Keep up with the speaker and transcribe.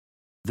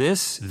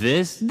This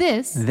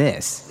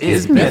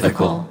is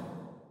mythical.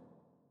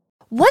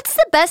 What's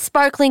the best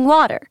sparkling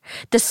water?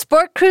 The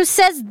Sport Cruise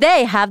says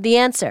they have the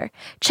answer.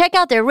 Check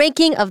out their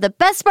ranking of the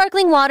best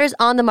sparkling waters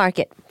on the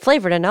market,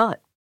 flavored or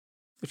not.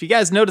 If you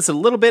guys notice a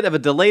little bit of a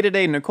delay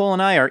today, Nicole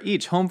and I are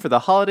each home for the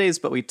holidays,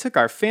 but we took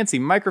our fancy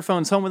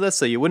microphones home with us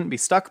so you wouldn't be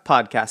stuck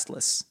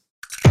podcastless.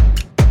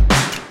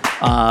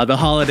 The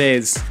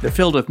holidays. They're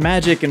filled with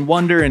magic and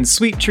wonder and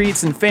sweet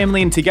treats and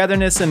family and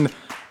togetherness and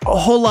a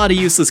whole lot of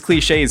useless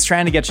cliches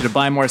trying to get you to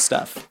buy more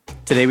stuff.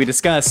 Today we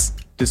discuss,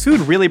 does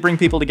food really bring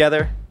people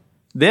together?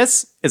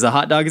 This is A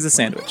Hot Dog is a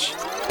Sandwich.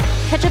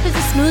 Ketchup is a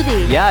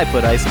smoothie. Yeah, I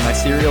put ice in my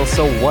cereal,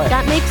 so what?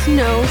 That makes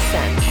no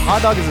sense. A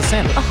hot dog is a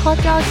sandwich. A hot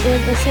dog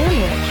is a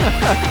sandwich.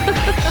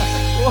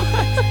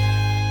 What?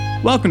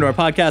 Welcome to our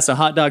podcast, A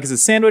Hot Dog is a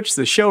Sandwich,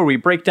 the show where we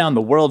break down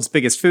the world's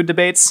biggest food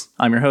debates.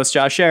 I'm your host,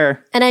 Shah.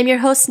 And I'm your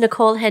host,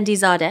 Nicole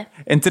Hendizadeh.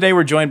 And today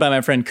we're joined by my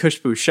friend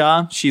Khushbu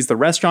Shah. She's the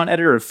restaurant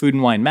editor of Food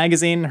and Wine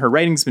magazine. Her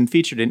writing's been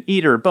featured in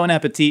Eater, Bon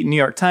Appetit, New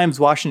York Times,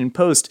 Washington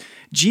Post,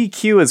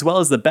 GQ, as well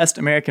as the Best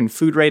American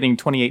Food Rating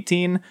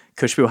 2018.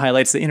 Khushbu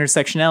highlights the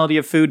intersectionality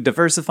of food,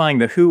 diversifying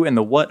the who and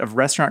the what of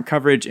restaurant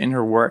coverage in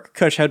her work.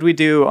 Khush, how'd we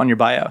do on your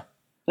bio?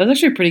 That's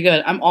actually pretty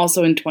good. I'm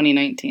also in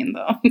 2019,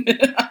 though.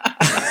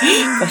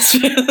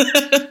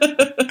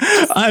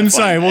 I'm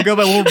sorry. We'll go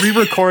back. We'll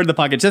re-record the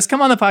podcast. Just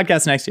come on the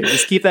podcast next year.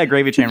 Just keep that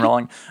gravy train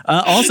rolling.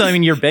 Also, I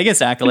mean, your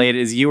biggest accolade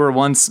is you were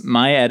once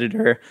my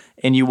editor,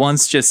 and you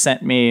once just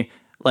sent me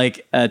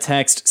like a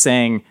text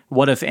saying,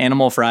 "What if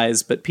animal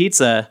fries but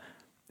pizza?"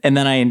 And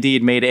then I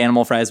indeed made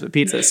animal fries with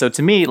pizza. So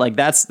to me, like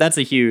that's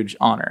a huge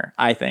honor,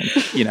 I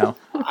think, you know.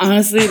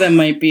 Honestly, that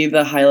might be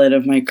the highlight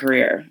of my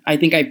career. I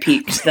think I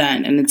peaked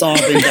then, and it's all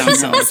been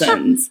downhill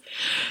since.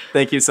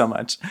 Thank you so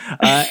much.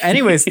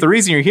 Anyways, the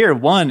reason you're here,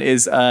 one,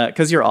 is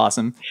because you're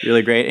awesome,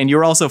 really great. And you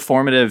were also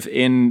formative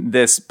in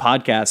this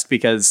podcast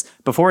because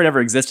before it ever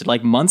existed,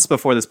 like months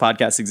before this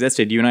podcast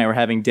existed, you and I were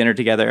having dinner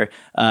together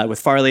with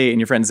Farley and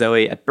your friend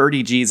Zoe at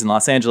Birdie G's in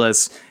Los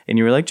Angeles. And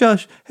you were like,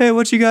 Josh, hey,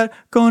 what you got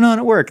going on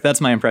at work?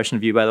 That's my impression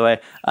of you, by the way.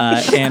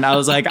 And I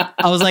was like,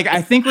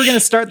 I think we're going to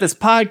start this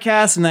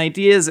podcast. And the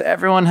idea is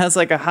everyone has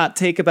like a hot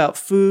take about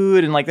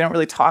food and like they don't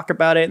really talk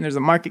about it. And there's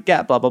a market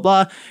gap, blah, blah,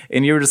 blah.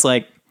 And you were just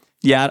like,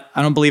 yeah,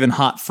 I don't believe in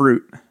hot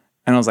fruit.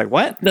 And I was like,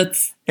 what?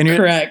 That's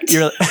correct.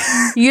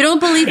 You don't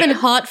believe in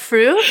hot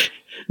fruit?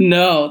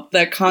 No,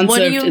 that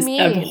concept is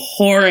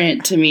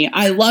abhorrent to me.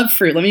 I love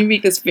fruit. Let me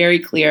make this very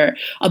clear,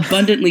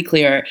 abundantly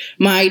clear.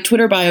 My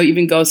Twitter bio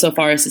even goes so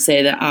far as to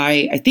say that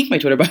I think my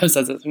Twitter bio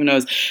says this, who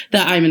knows,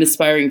 that I'm an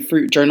aspiring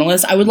fruit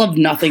journalist. I would love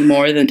nothing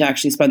more than to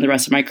actually spend the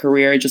rest of my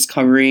career just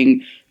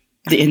covering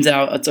the ins and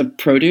outs of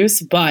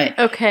produce. But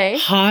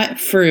hot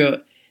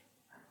fruit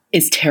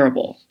is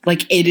terrible.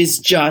 Like it is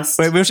just.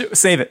 Wait, we should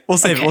save it. We'll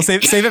save it. We'll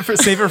save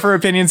it for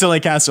opinions to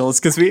like Castrol's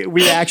because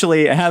we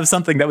actually have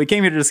something that we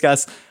came here to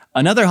discuss.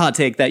 Another hot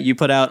take that you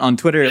put out on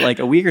Twitter like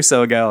a week or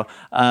so ago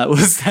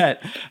was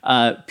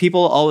that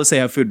people always say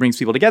how food brings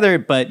people together,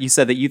 but you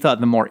said that you thought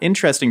the more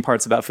interesting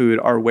parts about food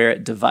are where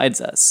it divides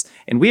us.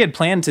 And we had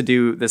planned to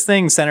do this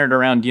thing centered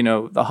around, you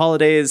know, the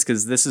holidays,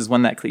 because this is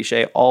when that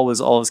cliche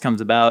always comes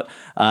about.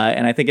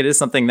 And I think it is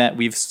something that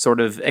we've sort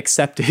of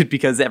accepted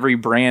because every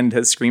brand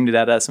has screamed it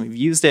at us and we've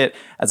used it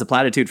as a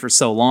platitude for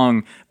so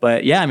long.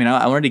 But yeah, I mean,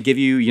 I wanted to give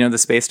you, you know, the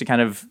space to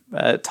kind of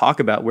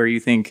talk about where you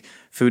think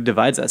food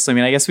divides us. So, I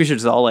mean, I guess we should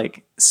just all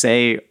like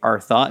say our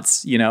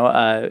thoughts, you know,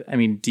 I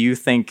mean, do you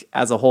think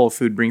as a whole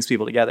food brings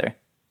people together?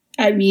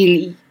 I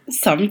mean,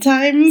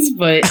 sometimes,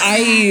 but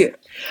I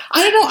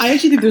don't know. I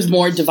actually think there's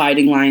more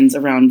dividing lines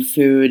around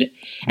food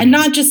and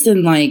not just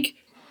in like,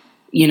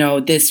 you know,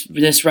 this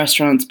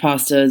restaurant's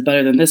pasta is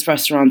better than this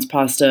restaurant's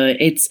pasta.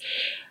 It's,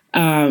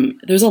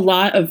 there's a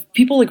lot of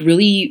people like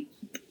really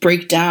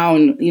break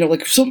down, you know,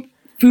 like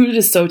food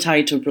is so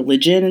tied to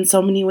religion in so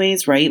many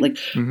ways, right? Like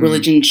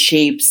religion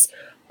shapes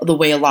the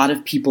way a lot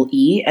of people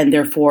eat, and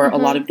therefore a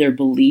lot of their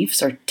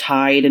beliefs are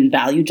tied and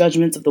value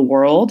judgments of the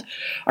world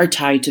are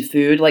tied to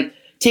food. Like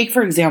take,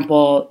 for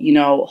example, you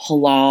know,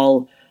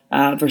 halal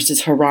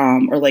versus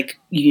haram, or like,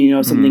 you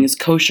know, something is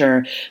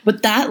kosher.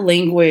 But that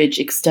language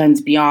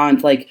extends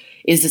beyond like,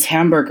 is this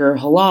hamburger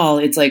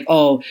halal? It's like,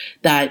 oh,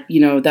 that,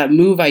 you know, that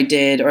move I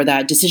did or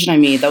that decision I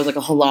made, that was like a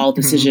halal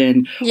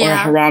decision or a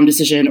haram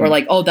decision, or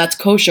like, oh, that's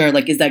kosher.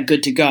 Like, is that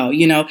good to go?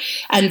 You know?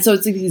 And so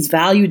it's like these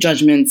value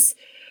judgments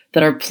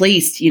that are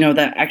placed, you know,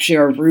 that actually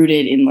are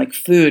rooted in like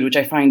food, which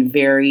I find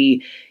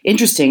very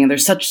interesting. And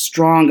there's such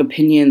strong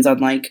opinions on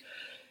like,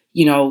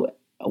 you know,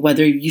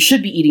 whether you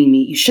should be eating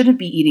meat, you shouldn't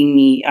be eating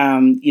meat.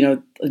 You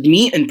know,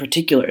 meat in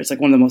particular is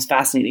like one of the most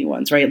fascinating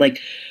ones, right? Like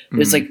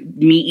there's like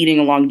meat eating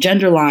along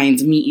gender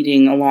lines, meat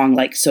eating along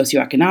like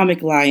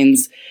socioeconomic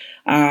lines.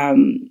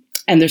 And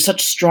there's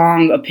such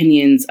strong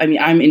opinions. I mean,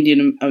 I'm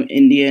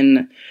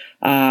Indian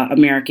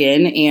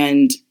American.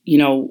 And, you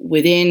know,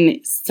 within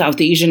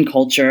South Asian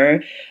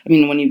culture, I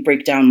mean, when you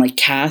break down like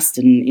caste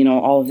and, you know,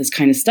 all of this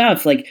kind of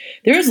stuff, like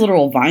there is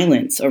literal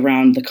violence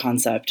around the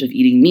concept of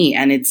eating meat.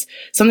 And it's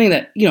something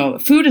that, you know,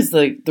 food is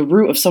the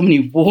root of so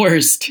many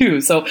wars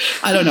too. So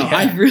I don't know. Yeah.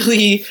 I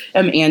really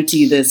am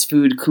anti this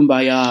food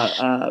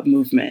kumbaya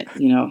movement.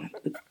 You know,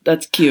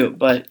 that's cute,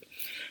 but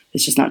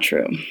it's just not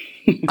true.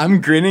 I'm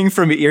grinning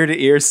from ear to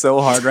ear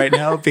so hard right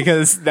now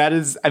because that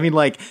is, I mean,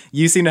 like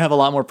you seem to have a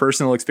lot more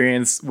personal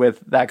experience with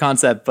that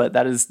concept, but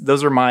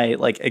those are my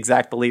like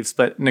exact beliefs.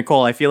 But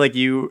Nicole, I feel like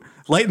you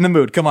lighten the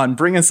mood. Come on,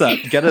 bring us up.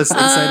 Get us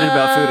excited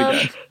about food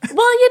again.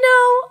 Well, you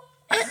know,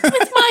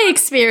 with my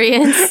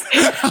experience,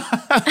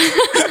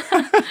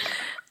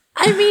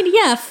 I mean,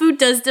 yeah, food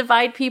does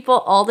divide people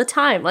all the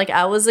time. Like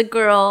I was a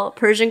girl,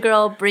 Persian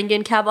girl,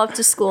 bringing kebab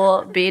to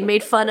school, being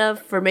made fun of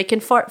for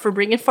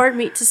bringing fart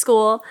meat to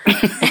school.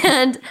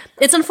 And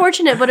it's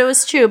unfortunate, but it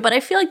was true. But I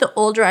feel like the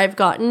older I've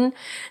gotten,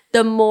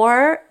 the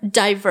more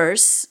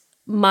diverse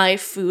my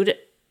food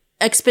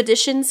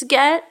expeditions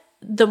get,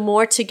 the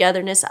more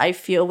togetherness I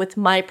feel with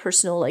my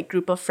personal like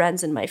group of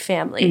friends and my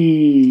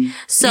family.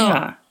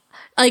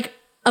 Like,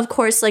 of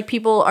course, like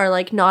people are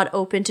like not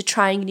open to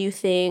trying new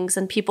things,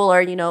 and people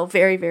are, you know,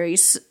 very, very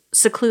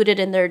secluded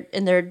in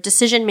their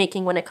decision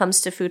making when it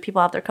comes to food.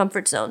 People have their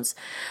comfort zones.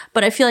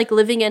 But I feel like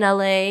living in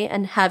LA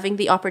and having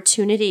the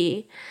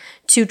opportunity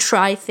to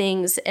try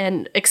things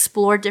and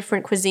explore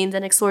different cuisines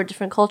and explore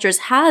different cultures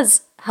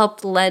has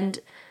helped lend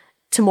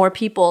to more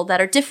people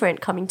that are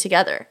different coming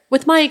together,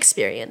 with my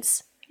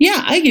experience.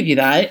 Yeah, I give you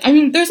that. I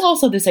mean, there's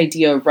also this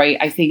idea, right?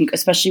 I think,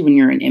 especially when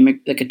you're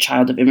like a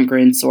child of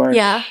immigrants or,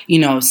 you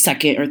know,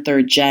 second or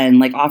third gen,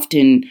 like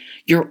often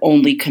your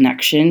only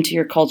connection to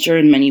your culture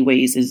in many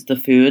ways is the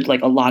food.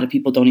 Like a lot of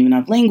people don't even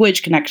have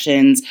language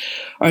connections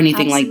or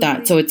anything like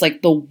that. So it's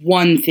like the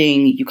one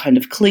thing you kind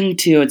of cling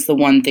to. It's the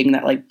one thing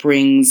that like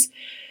brings,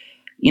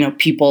 you know,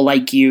 people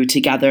like you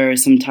together.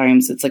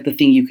 Sometimes it's like the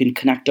thing you can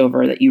connect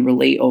over, that you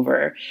relate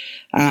over.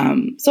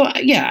 So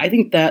yeah, I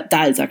think that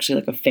is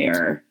actually like a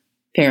fair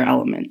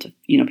element of,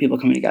 you know, people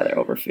coming together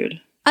over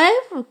food.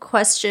 I have a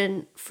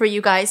question for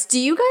you guys. Do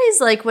you guys,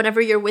 like,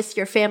 whenever you're with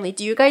your family,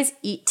 do you guys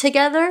eat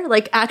together?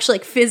 Like, actually,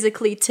 like,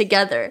 physically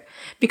together?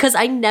 Because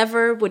I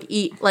never would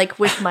eat, like,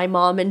 with my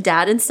mom and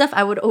dad and stuff.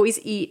 I would always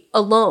eat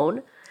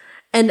alone.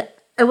 And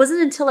it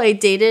wasn't until I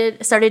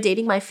started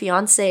dating my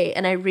fiance,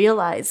 and I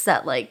realized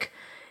that, like,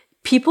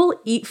 people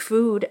eat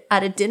food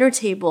at a dinner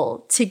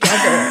table together.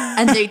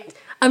 And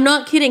I'm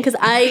not kidding,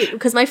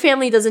 because my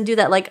family doesn't do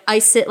that. Like, I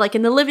sit like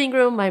in the living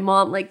room, my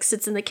mom like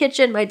sits in the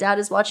kitchen, my dad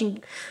is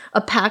watching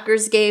a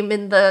Packers game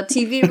in the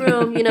TV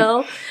room, you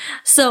know?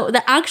 So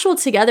the actual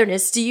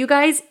togetherness, do you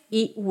guys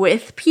eat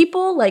with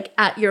people like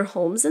at your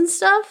homes and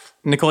stuff?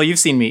 Nicole, you've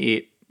seen me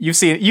eat. You've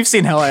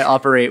seen how I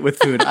operate with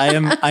food. I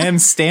am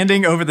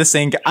standing over the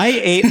sink. I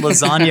ate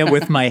lasagna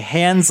with my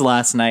hands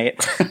last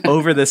night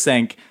over the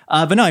sink.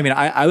 But no, I mean,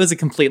 I was a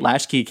complete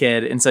latchkey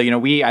kid. And so, you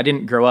know, I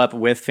didn't grow up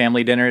with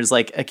family dinners.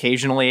 Like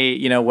occasionally,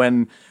 you know,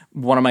 when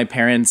one of my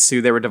parents,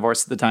 who they were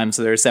divorced at the time,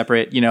 so they were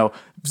separate, you know,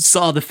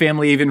 saw the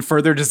family even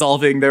further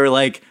dissolving. They were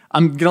like,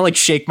 I'm going to like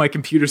shake my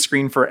computer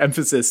screen for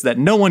emphasis that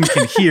no one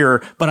can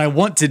hear, but I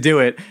want to do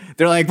it.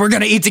 They're like, we're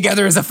going to eat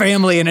together as a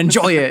family and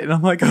enjoy it. And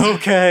I'm like,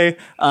 okay.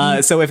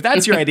 So if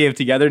that's your idea of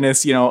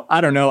togetherness, you know,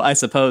 I don't know, I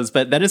suppose,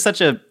 but that is such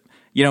a,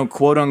 you know,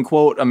 quote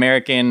unquote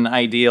American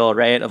ideal,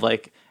 right? Of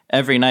like,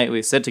 every night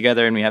we sit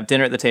together and we have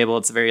dinner at the table.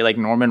 It's a very like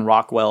Norman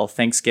Rockwell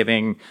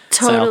Thanksgiving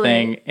style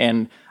thing.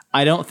 And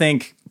I don't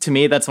think, to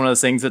me, that's one of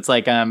those things that's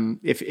like,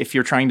 if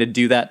you're trying to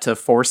do that to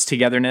force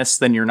togetherness,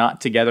 then you're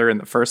not together in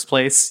the first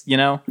place, you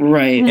know?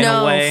 Right. In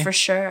no, a way. For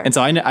sure. And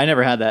so I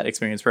never had that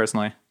experience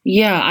personally.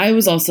 Yeah, I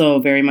was also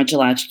very much a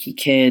latchkey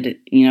kid.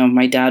 You know,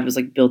 my dad was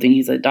like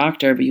he's a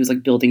doctor, but he was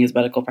like building his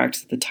medical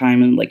practice at the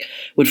time and like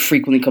would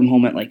frequently come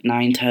home at like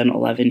 9, 10,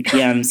 11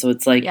 p.m. So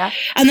it's like,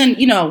 and then,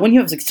 you know, when you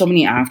have like so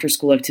many after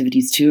school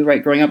activities too,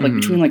 right? Growing up, like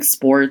between like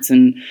sports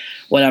and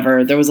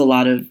whatever, there was a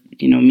lot of,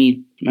 you know,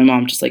 my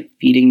mom just like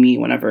feeding me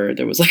whenever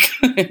there was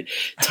like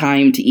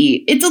time to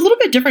eat. It's a little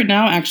bit different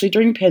now, actually.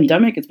 During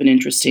pandemic, it's been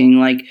interesting.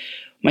 Like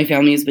my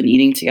family has been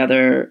eating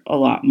together a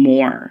lot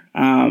more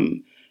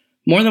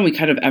than we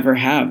kind of ever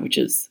have, which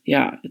is,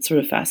 it's sort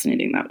of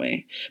fascinating that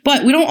way.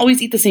 But we don't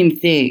always eat the same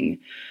thing.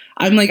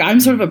 I'm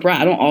sort of a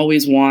brat. I don't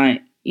always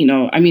want, you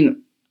know, I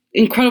mean,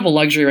 incredible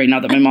luxury right now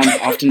that my mom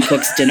often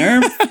cooks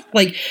dinner.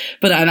 Like,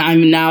 but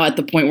I'm now at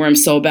the point where I'm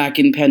so back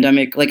in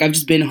pandemic. Like I've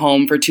just been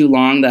home for too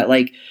long that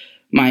like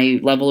my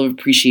level of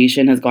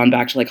appreciation has gone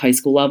back to like high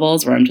school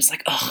levels where I'm just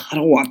like, oh, I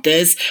don't want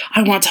this.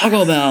 I want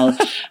Taco Bell.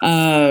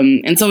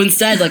 And so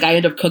instead, like I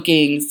end up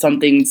cooking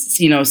something,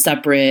 you know,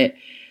 separate.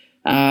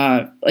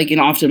 Like,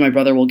 and often my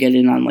brother will get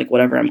in on like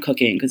whatever I'm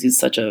cooking because he's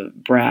such a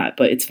brat,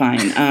 but it's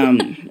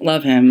fine.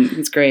 Love him.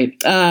 He's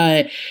great.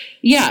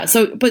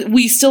 So, but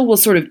we still will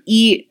sort of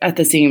eat at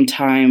the same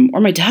time.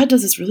 Or my dad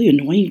does this really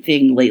annoying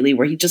thing lately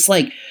where he just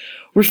like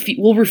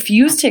will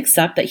refuse to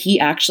accept that he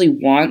actually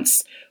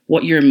wants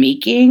what you're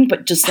making,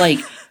 but just like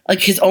like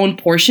his own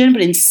portion,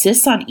 but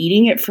insists on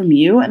eating it from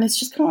you. And it's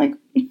just kind of like,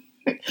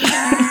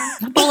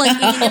 But like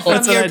eating it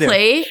from your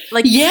plate,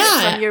 like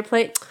yeah, from your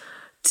plate.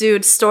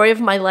 Dude, story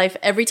of my life.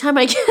 Every time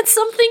I get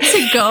something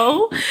to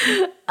go,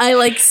 I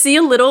like see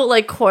a little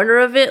like corner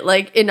of it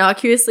like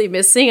innocuously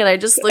missing, and I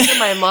just look at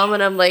my mom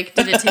and I'm like,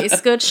 "Did it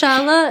taste good,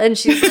 Shala?" And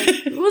she's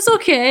like, "It was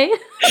okay."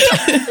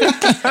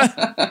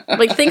 I'm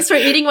like, thanks for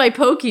eating my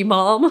pokey,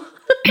 Mom.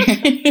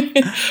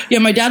 Yeah,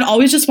 my dad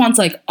always just wants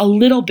like a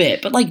little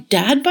bit, but like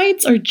dad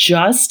bites are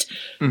just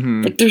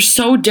like they're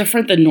so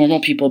different than normal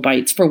people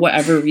bites for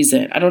whatever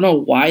reason. I don't know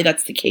why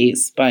that's the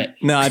case, but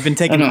no, I've been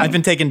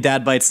taking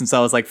dad bites since I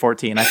was like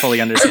 14. I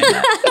fully understand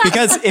that.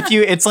 Because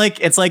it's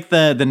like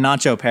the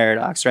nacho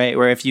paradox, right?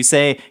 Where if you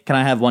say, "Can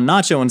I have one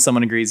nacho?" and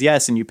someone agrees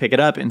yes, and you pick it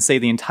up and say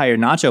the entire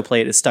nacho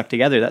plate is stuck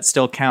together, that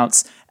still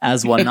counts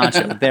as one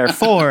nacho.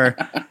 Therefore,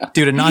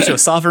 due to nacho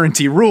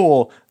sovereignty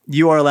rule,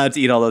 you are allowed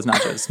to eat all those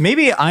nachos.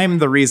 Maybe I'm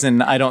the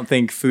reason I don't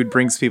think food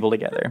brings people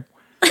together,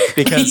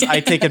 because I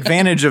take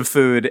advantage of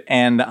food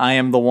and I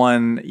am the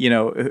one,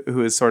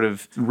 who is sort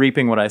of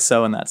reaping what I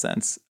sow in that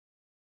sense.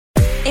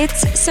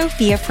 It's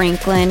Sophia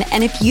Franklin,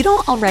 and if you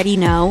don't already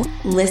know,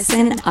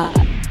 listen up.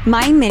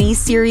 My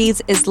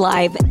mini-series is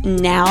live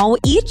now,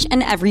 each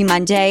and every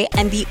Monday,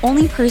 and the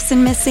only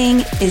person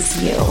missing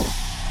is you.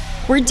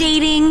 We're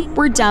dating,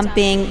 we're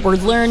dumping, we're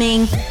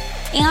learning,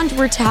 and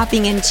we're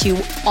tapping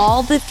into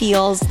all the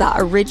feels that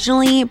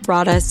originally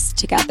brought us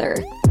together.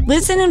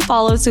 Listen and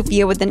follow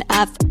Sophia with an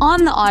F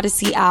on the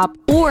Odyssey app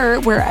or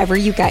wherever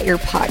you get your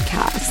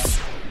podcasts.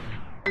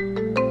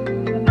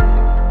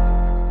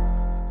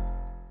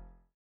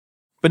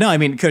 But no, I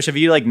mean, Kush, have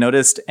you like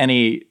noticed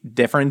any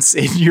difference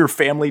in your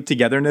family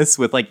togetherness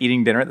with like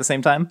eating dinner at the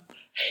same time?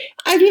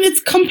 I mean,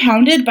 it's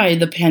compounded by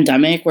the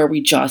pandemic where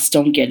we just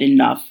don't get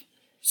enough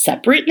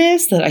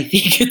separateness that I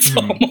think it's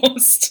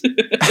almost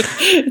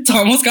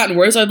gotten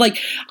worse.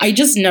 I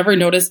just never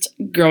noticed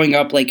growing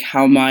up like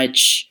how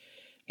much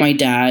my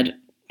dad,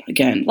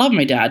 again, love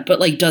my dad, but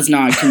like does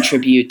not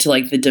contribute to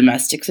like the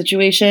domestic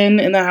situation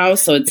in the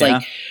house. So it's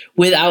like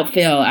without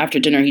fail after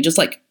dinner, he just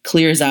like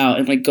clears out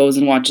and like goes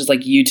and watches like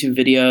YouTube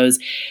videos.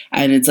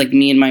 And it's like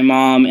me and my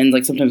mom and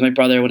like sometimes my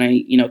brother when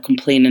I,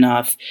 complain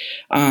enough,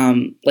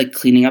 like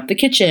cleaning up the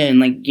kitchen,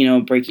 like,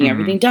 breaking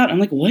everything down. I'm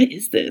like, what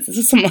is this? This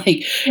is some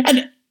like,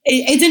 and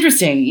it's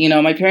interesting.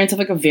 My parents have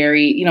like a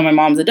very, my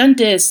mom's a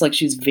dentist, like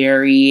she's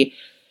very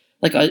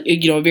like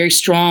a very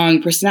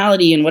strong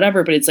personality and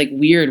whatever, but it's like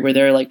weird where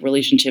their like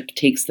relationship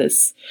takes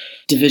this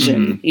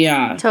division.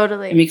 Yeah.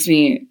 Totally. It makes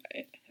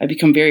I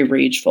become very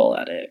rageful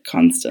at it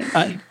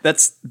constantly.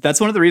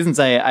 That's one of the reasons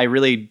I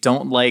really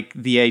don't like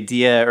the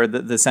idea or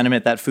the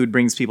sentiment that food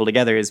brings people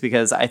together, is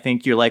because I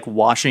think you're like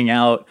washing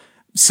out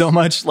so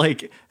much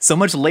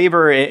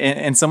labor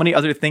and so many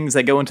other things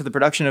that go into the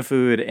production of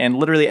food, and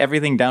literally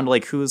everything down to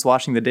like who's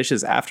washing the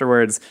dishes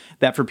afterwards,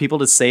 that for people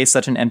to say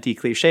such an empty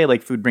cliche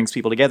like food brings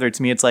people together,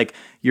 to me it's like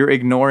you're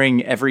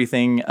ignoring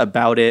everything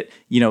about it,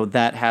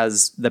 that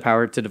has the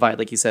power to divide,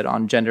 like you said,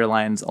 on gender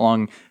lines,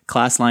 along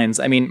class lines.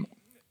 I mean,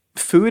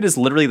 food is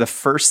literally the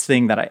first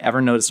thing that I ever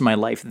noticed in my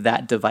life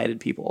that divided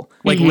people.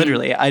 Like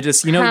literally, I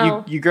just,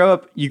 you grow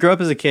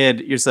up as a kid.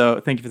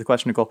 Thank you for the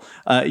question, Nicole.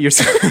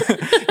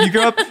 You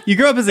grow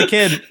up as a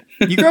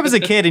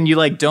kid and you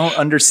like don't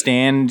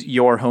understand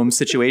your home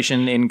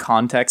situation in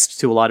context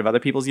to a lot of other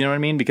people's, you know what I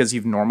mean? Because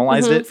you've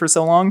normalized it for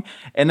so long.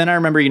 And then I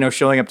remember,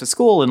 showing up to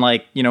school and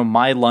like,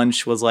 my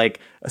lunch was like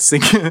a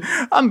single,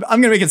 I'm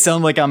going to make it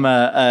sound like I'm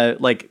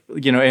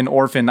an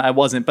orphan. I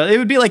wasn't, but it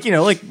would be like,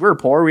 like we're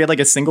poor. We had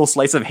like a single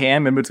slice of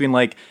ham in between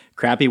like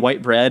crappy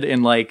white bread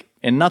and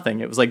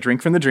nothing. It was like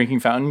drink from the drinking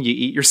fountain. You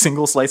eat your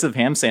single slice of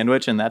ham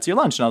sandwich and that's your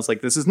lunch. And I was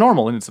like, this is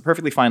normal and it's a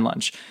perfectly fine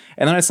lunch.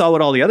 And then I saw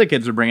what all the other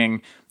kids were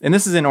bringing, and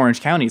this is in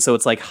Orange County. So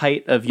it's like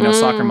height of,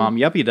 soccer mom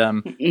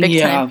yuppie-dom. Big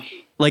time.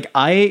 Like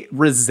I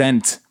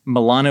resent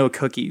Milano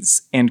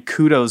cookies and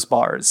kudos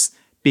bars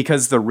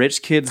because the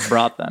rich kids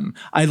brought them.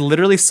 I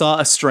literally saw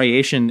a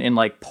striation in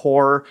like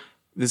poor,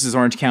 this is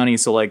Orange County,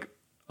 so like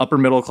upper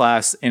middle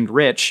class and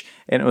rich,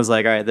 and it was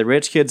like, all right, the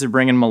rich kids are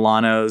bringing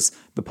Milanos,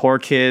 the poor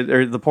kids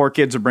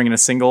are bringing a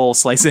single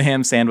slice of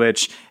ham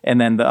sandwich,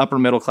 and then the upper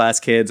middle class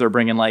kids are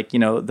bringing like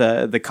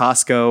the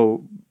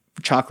Costco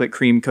chocolate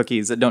cream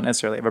cookies that don't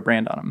necessarily have a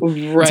brand on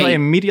them. Right. So I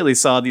immediately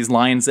saw these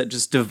lines that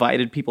just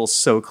divided people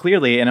so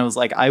clearly, and I was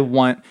like, I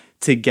want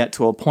to get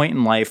to a point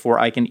in life where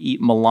I can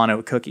eat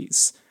Milano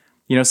cookies.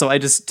 So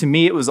to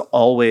me, it was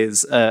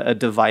always a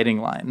dividing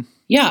line.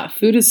 Yeah,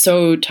 food is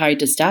so tied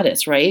to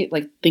status, right?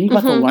 Like, think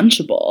about the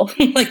Lunchable.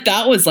 Like,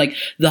 that was, like,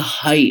 the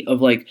height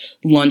of, like,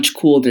 lunch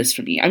coolness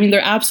for me. I mean, they're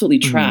absolutely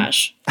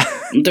trash.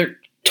 They're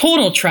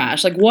total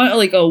trash. Like, what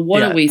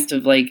a waste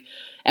of, like,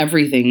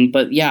 everything.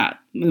 But, yeah,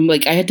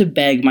 like, I had to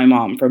beg my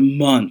mom for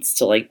months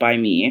to, like, buy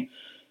me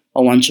a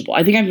Lunchable.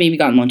 I think I've maybe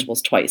gotten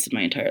Lunchables twice in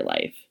my entire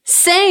life.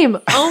 Same.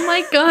 Oh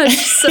my gosh,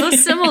 so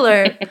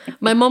similar.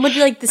 My mom would be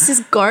like, "This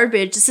is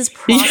garbage. This is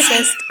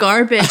processed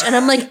garbage," and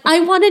I'm like, "I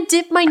want to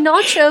dip my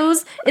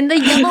nachos in the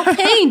yellow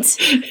paint.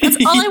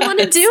 That's all I want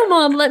to do,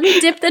 Mom. Let me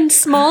dip the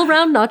small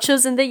round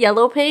nachos in the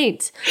yellow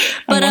paint."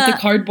 But I want the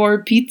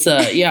cardboard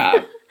pizza.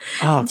 Yeah.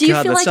 Oh, do you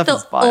God, feel that like stuff the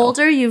is vile.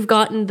 older you've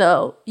gotten,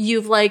 though,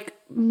 you've like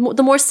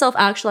the more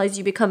self-actualized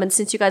you become, and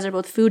since you guys are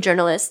both food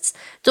journalists,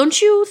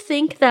 don't you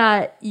think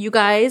that you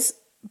guys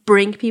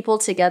bring people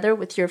together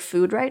with your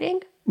food writing?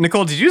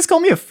 Nicole, did you just call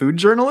me a food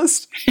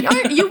journalist?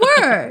 You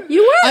were.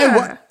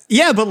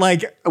 Yeah, but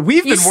like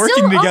we've been working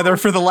still together are.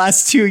 for the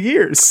last 2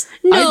 years.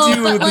 No, I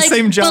do but the like-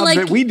 same but job like-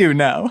 that we do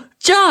now.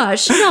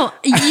 Josh, no,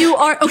 you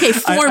are okay.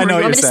 Former. I know You what want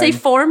me to you're say saying.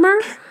 former?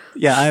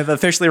 Yeah, I've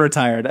officially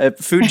retired. A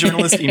food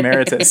journalist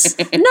emeritus.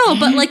 No,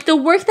 but like the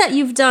work that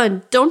you've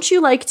done, don't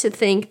you like to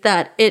think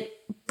that it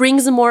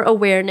brings more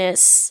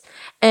awareness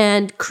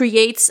and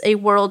creates a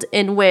world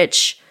in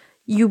which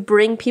you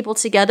bring people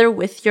together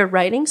with your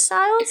writing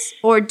styles?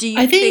 Or do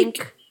you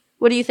think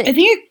what do you think? I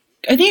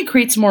think it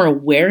creates more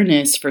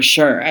awareness for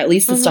sure. At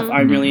least the stuff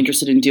I'm really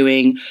interested in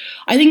doing.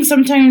 I think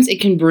sometimes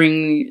it can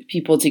bring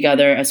people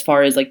together as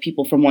far as like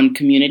people from one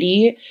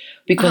community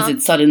because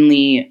it's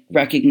suddenly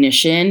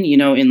recognition, you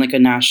know, in like a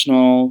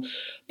national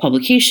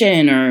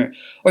publication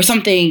or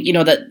something, you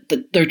know,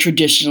 that they're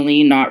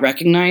traditionally not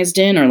recognized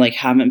in or like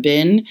haven't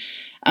been.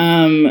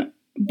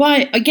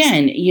 But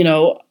again, you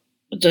know,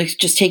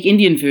 just take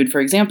Indian food, for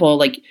example.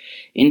 Like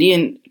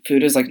Indian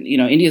food is like, you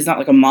know, India is not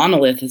like a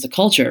monolith as a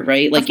culture,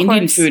 right? Like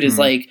Indian food is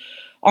like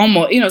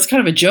almost, you know, it's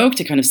kind of a joke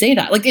to kind of say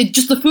that. Like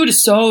the food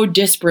is so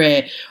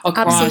disparate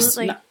across,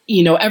 Absolutely.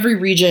 you know, every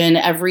region,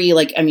 every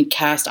like, I mean,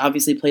 caste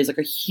obviously plays like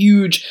a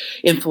huge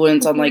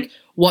influence on like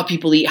what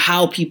people eat,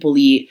 how people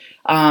eat,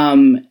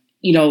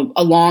 you know,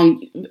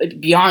 along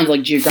beyond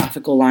like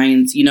geographical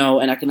lines, you know,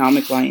 and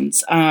economic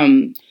lines.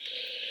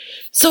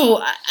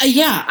 So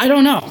yeah, I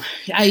don't know.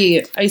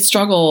 I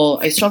struggle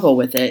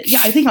with it.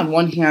 Yeah, I think on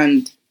one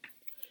hand,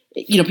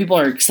 you know, people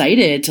are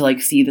excited to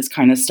like see this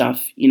kind of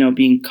stuff, you know,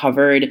 being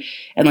covered,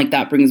 and like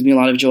that brings me a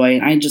lot of joy.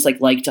 And I just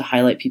like to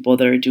highlight people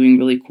that are doing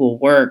really cool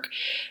work.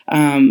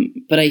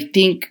 But I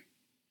think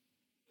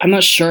I'm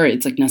not sure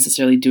it's like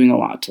necessarily doing a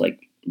lot to like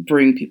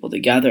bring people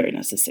together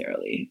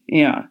necessarily.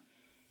 Yeah.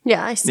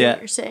 Yeah, I see what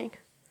you're saying.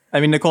 I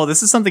mean, Nicole,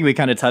 this is something we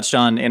kind of touched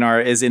on in our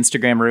Is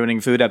Instagram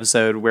Ruining Food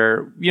episode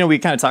where, you know, we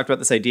kind of talked about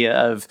this idea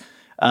of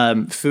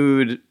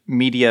food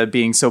media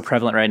being so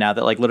prevalent right now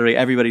that like literally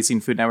everybody's seen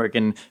Food Network,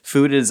 and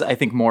food is, I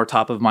think, more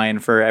top of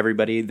mind for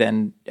everybody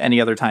than any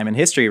other time in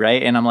history,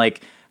 right? And I'm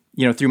like,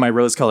 you know, through my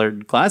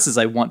rose-colored glasses,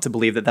 I want to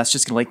believe that that's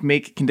just going to like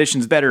make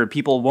conditions better.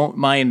 People won't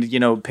mind,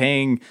 you know,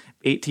 paying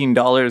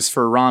 $18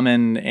 for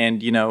ramen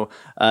and, you know,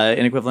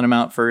 an equivalent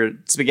amount for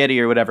spaghetti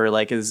or whatever,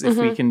 like if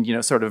we can, you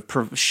know, sort of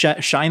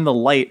shine the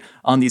light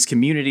on these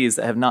communities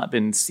that have not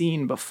been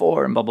seen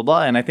before and blah, blah,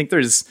 blah. And I think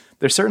there's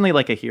certainly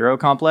like a hero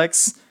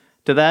complex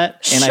to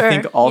that. And Sure, I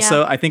think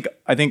also, I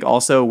think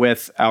also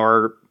with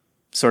our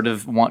sort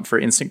of want for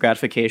instant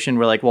gratification,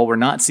 we're like, well, we're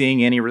not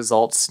seeing any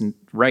results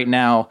right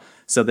now,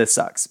 so this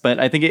sucks. But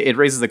I think it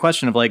raises the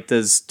question of like,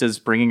 does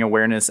bringing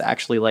awareness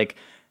actually like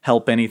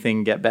help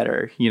anything get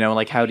better? You know,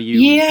 like how do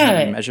you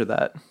measure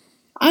that?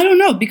 I don't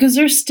know, because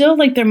there's still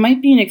like there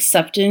might be an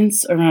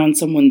acceptance around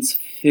someone's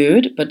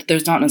food, but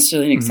there's not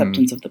necessarily an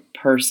acceptance of the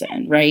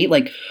person, right?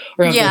 Like,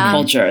 or of their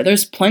culture.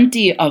 There's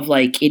plenty of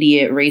like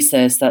idiot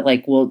racists that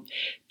like will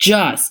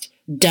just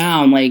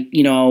down like,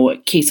 you know,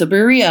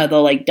 quesadilla,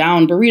 they'll like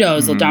down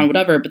burritos, they'll down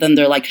whatever, but then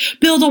they're like,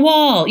 build a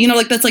wall, you know,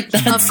 like that's Of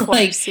course,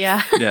 like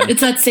yeah.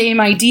 it's that same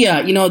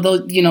idea, you know,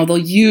 they'll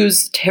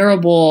use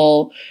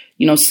terrible,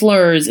 you know,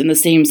 slurs in the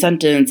same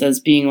sentence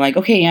as being like,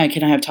 okay, yeah,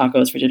 can I have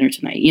tacos for dinner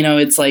tonight? You know,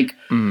 it's like,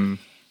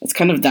 it's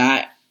kind of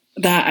that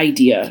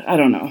idea. I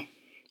don't know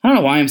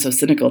why I'm so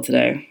cynical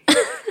today.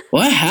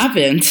 What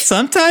happened?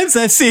 Sometimes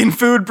I've seen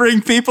food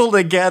bring people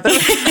together.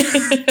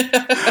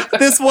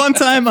 This one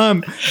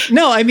time,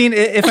 no, I mean,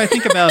 if I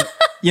think about,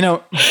 you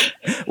know,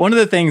 one of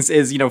the things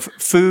is, you know,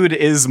 food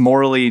is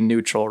morally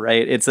neutral,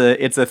 right? It's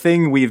a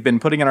thing we've been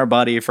putting in our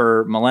body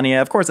for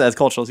millennia. Of course, it has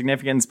cultural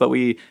significance, but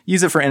we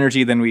use it for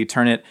energy, then we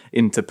turn it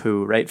into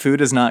poo, right? Food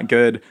is not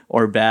good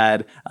or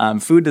bad.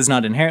 Food does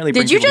not inherently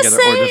bring people together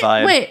or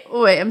divide.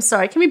 Wait, I'm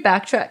sorry. Can we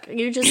backtrack?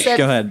 You just said,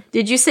 Go ahead.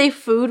 Did you say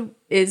food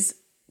is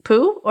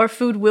poo or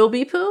food will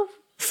be poo?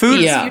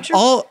 Food, Yeah.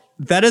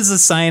 that is a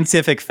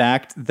scientific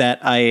fact that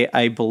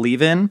I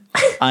believe in.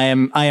 I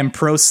am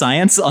pro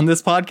science on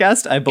this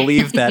podcast. I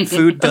believe that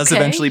food does Okay.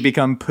 eventually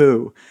become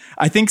poo.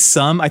 I think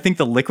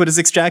the liquid is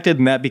extracted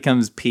and that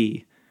becomes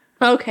pee.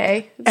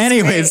 Okay. That's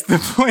Anyways,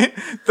 great.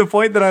 the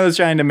point that I was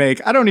trying to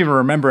make, I don't even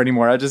remember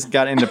anymore. I just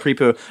got into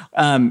pre-poo.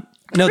 No,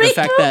 the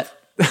fact that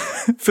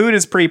food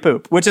is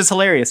pre-poop, which is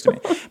hilarious to me.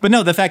 But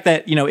no, the fact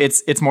that,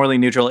 it's morally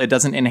neutral, it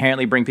doesn't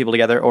inherently bring people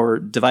together or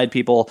divide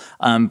people,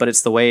 but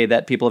it's the way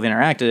that people have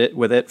interacted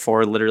with it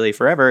for literally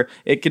forever.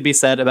 It could be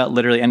said about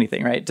literally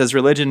anything, right? Does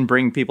religion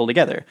bring people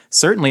together?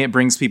 Certainly it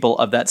brings people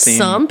of that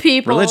same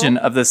religion,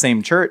 of the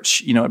same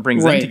church, it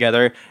brings them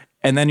together.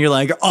 And then you're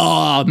like,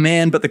 oh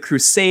man, but the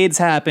Crusades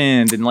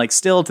happened. And like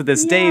still to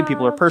this day,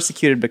 people are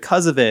persecuted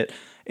because of it.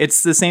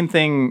 It's the same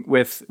thing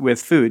with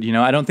food.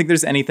 I don't think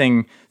there's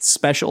anything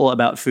special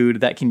about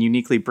food that can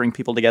uniquely bring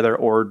people together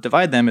or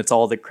divide them. It's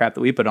all the crap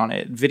that we put on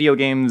it. Video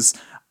games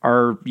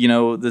are,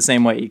 the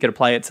same way. You could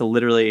apply it to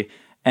literally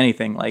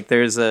anything. Like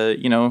there's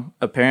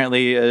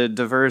apparently a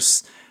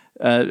diverse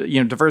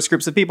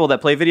groups of people that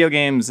play video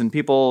games, and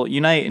people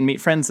unite and meet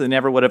friends they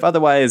never would have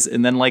otherwise.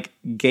 And then like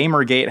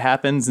Gamergate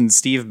happens and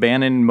Steve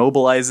Bannon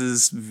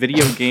mobilizes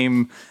video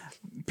game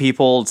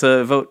people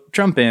to vote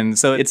Trump in.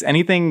 So it's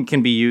anything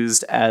can be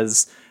used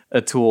as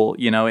a tool,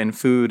 and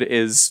food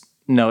is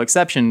no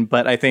exception.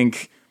 But I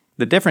think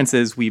the difference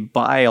is we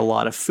buy a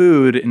lot of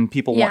food and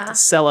people want to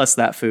sell us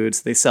that food.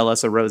 So they sell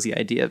us a rosy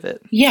idea of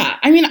it. Yeah.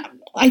 I mean,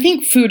 I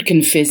think food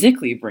can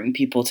physically bring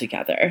people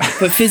together,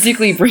 but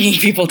physically bringing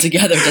people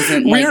together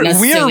doesn't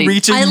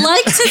necessarily. I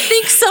like to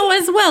think so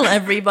as well,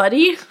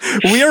 everybody.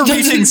 We are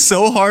reaching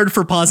so hard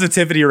for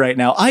positivity right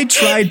now. I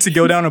tried to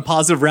go down a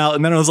positive route,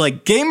 and then I was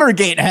like,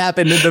 Gamergate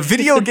happened, and the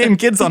video game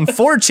kids on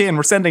 4chan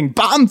were sending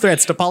bomb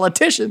threats to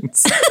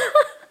politicians.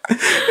 But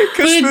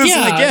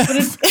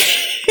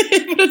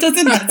it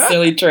doesn't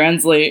necessarily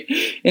translate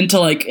into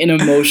like an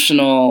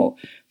emotional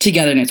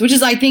togetherness, which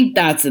is, I think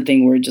that's the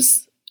thing we're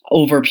just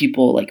over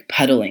people like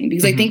peddling,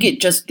 because I think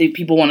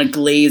people want to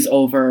glaze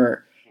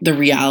over the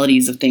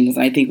realities of things.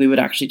 And I think we would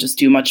actually just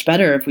do much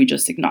better if we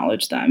just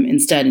acknowledged them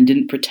instead and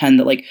didn't pretend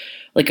that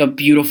like a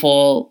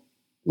beautiful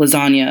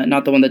lasagna,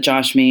 not the one that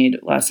Josh made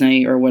last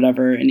night or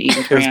whatever, and ate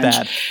with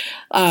ranch,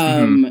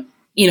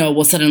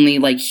 will suddenly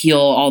like heal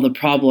all the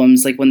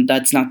problems. Like when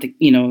that's not the,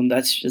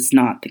 that's just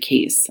not the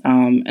case.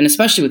 And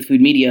especially with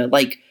food media,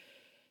 like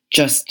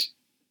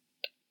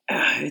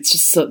it's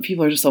just so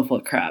people are just so full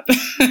of crap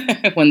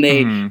when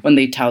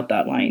they tout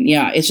that line.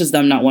 Yeah, it's just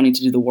them not wanting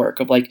to do the work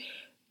of like,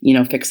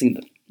 fixing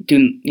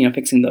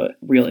the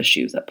real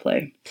issues at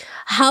play.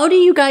 How do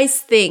you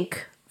guys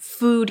think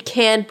food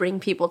can bring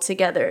people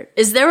together?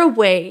 Is there a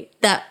way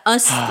that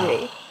us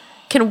three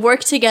can work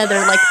together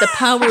like the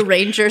Power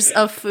Rangers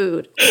of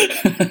food?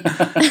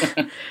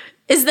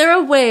 Is there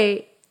a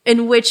way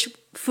in which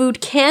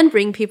food can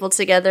bring people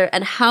together,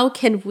 and how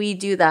can we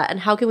do that? And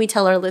how can we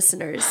tell our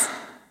listeners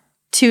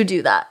to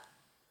do that?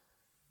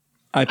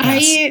 I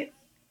pass. I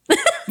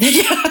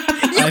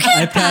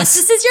pass.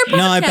 This is your podcast.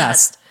 No, I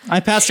passed. I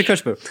passed to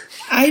Khushbu.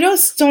 I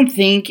just don't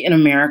think in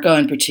America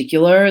in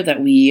particular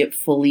that we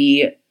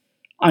fully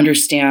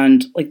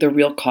understand like the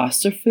real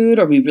cost of food,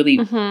 or we really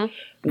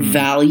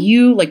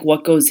value like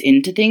what goes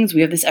into things.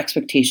 We have this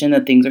expectation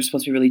that things are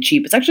supposed to be really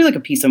cheap. It's actually like a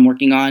piece I'm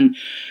working on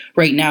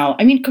right now.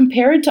 I mean,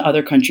 compared to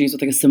other countries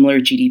with like a similar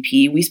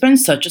GDP, we spend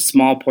such a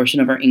small portion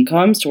of our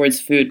incomes towards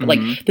food. But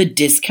like the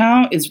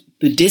discount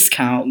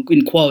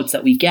in quotes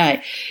that we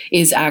get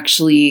is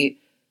actually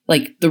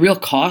like the real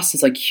cost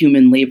is like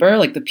human labor.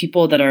 Like the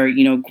people that are,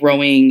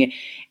 growing,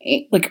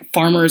 like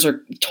farmers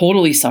are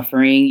totally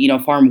suffering,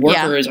 farm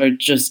workers are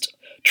just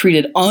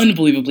treated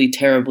unbelievably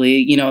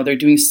terribly. They're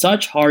doing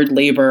such hard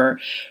labor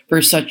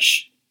for so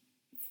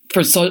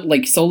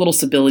little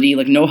stability,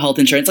 like no health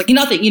insurance, like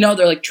nothing,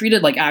 they're like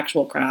treated like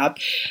actual crap.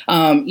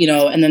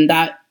 And then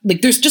that,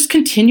 like, there's just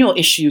continual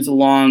issues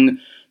along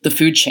the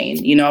food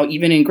chain,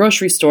 even in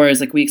grocery stores,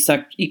 like we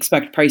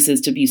expect prices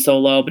to be so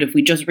low, but if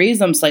we just raise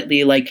them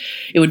slightly, like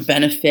it would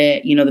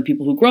benefit, the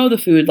people who grow the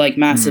food like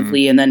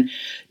massively. And then,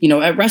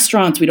 at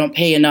restaurants, we don't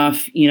pay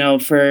enough,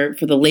 for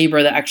the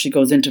labor that actually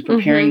goes into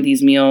preparing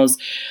these meals,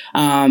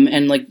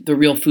 and like the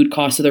real food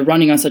costs. So they're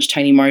running on such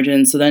tiny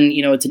margins. So then,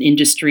 it's an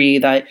industry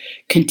that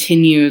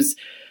continues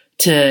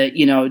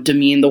to,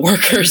 demean the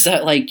workers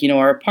that like,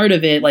 are a part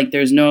of it. Like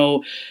there's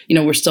no,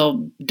 we're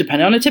still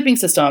dependent on a tipping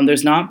system.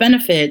 There's not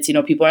benefits,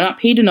 people are not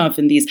paid enough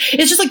in these.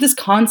 It's just like this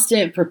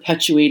constant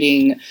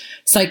perpetuating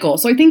cycle.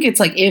 So I think it's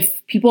like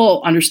if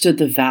people understood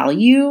the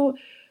value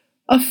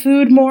of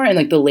food more and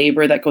like the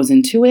labor that goes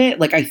into it,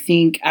 like I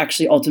think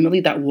actually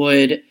ultimately that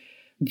would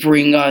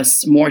bring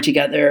us more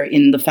together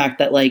in the fact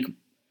that like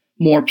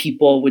more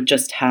people would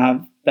just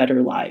have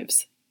better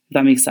lives. If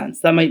that makes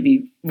sense. That might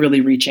be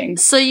really reaching.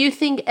 So you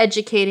think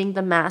educating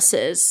the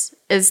masses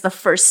is the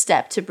first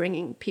step to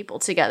bringing people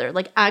together?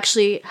 Like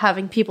actually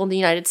having people in the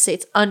United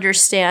States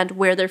understand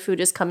where their food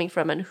is coming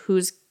from and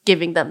who's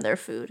giving them their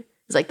food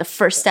is like the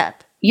first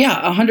step. Yeah,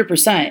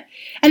 100%.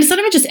 And it's not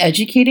even just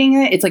educating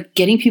it. It's like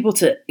getting people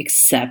to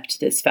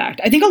accept this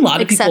fact. I think a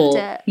lot of people,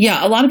 a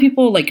lot of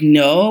people like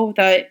know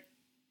that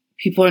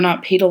people are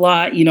not paid a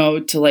lot,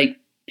 to like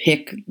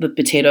pick the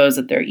potatoes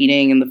that they're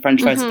eating and the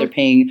french fries that they're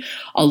paying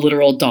a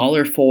literal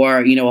dollar for,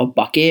 a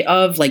bucket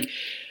of, like,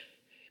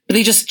 but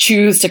they just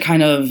choose to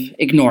kind of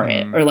ignore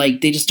it, or like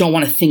they just don't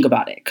want to think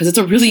about it because it's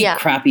a really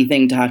crappy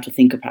thing to have to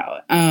think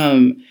about.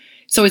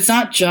 So it's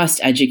not just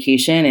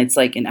education, it's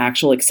like an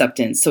actual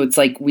acceptance. So it's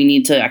like we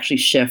need to actually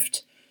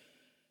shift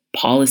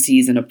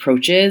policies and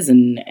approaches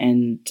and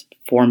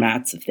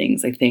formats of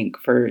things, I think,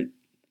 for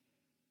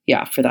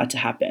that to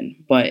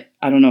happen. But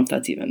I don't know if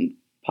that's even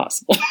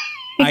possible.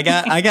 I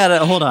got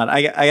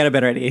a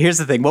better idea. Here's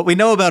the thing. What we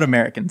know about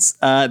Americans,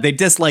 they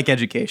dislike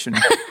education,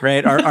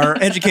 right? Our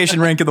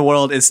education rank in the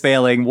world is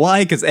failing.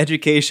 Why? Because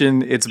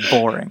education, it's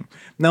boring.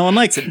 No one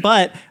likes it.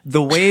 But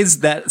the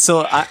ways that,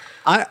 so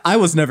I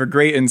was never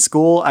great in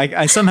school.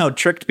 I somehow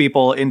tricked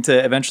people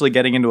into eventually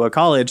getting into a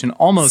college and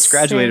almost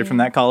graduated from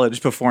that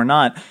college before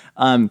not.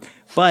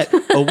 But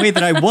a way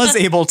that I was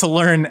able to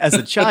learn as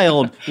a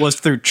child was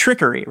through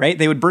trickery, right?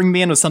 They would bring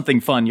me in with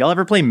something fun. Y'all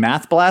ever play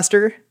Math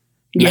Blaster?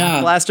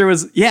 Math Blaster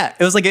was a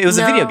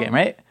video game,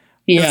 right?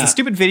 Yeah. It was a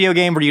stupid video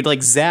game where you'd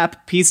like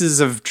zap pieces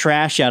of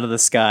trash out of the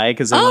sky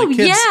because like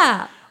kids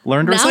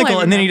learn to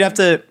recycle, and then you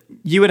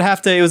would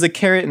have to, it was a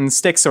carrot and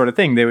stick sort of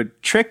thing. They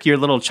would trick your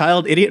little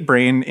child idiot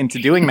brain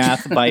into doing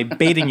math by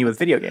baiting you with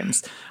video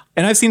games.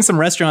 And I've seen some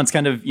restaurants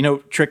kind of,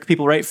 trick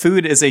people, right?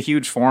 Food is a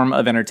huge form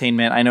of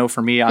entertainment. I know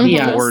for me,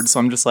 I'm bored, so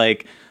I'm just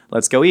like,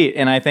 let's go eat.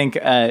 And I think,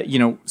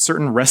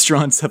 certain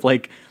restaurants have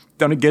like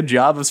done a good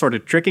job of sort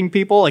of tricking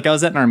people. Like I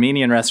was at an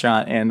Armenian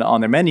restaurant and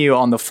on their menu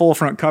on the full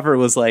front cover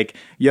was like,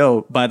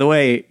 yo, by the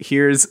way,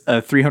 here's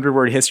a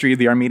 300-word history of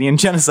the Armenian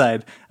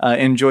genocide.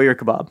 Enjoy your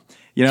kebab.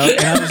 And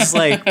I was just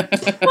like,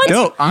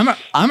 dope, I'm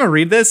gonna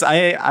read this.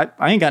 I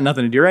ain't got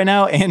nothing to do right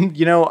now. And,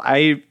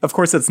 of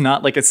course, it's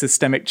not like a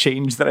systemic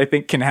change that I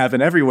think can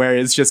happen everywhere.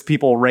 It's just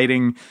people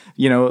writing,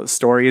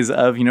 stories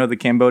of, the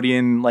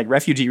Cambodian like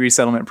refugee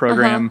resettlement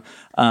program,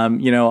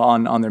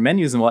 on their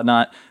menus and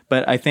whatnot.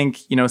 But I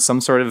think,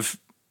 some sort of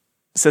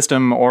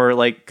system or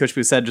like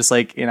Khushbu said, just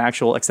like an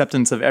actual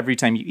acceptance of every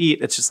time you eat,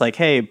 it's just like,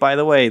 hey, by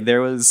the way,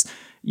 there was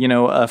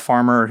a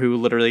farmer who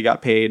literally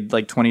got paid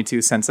like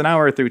 22 cents an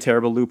hour through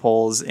terrible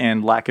loopholes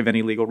and lack of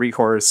any legal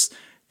recourse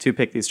to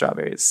pick these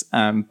strawberries.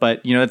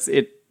 But it's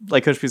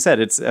like Khushbu said,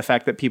 it's a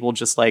fact that people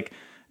just like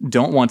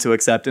don't want to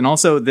accept. And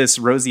also this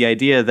rosy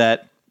idea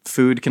that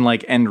food can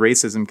like end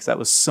racism, because that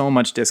was so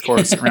much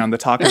discourse around the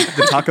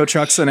taco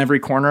trucks on every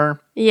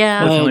corner.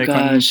 Yeah. Oh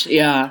gosh.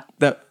 Yeah.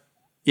 But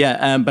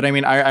I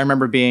mean, I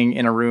remember being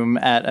in a room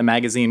at a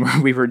magazine where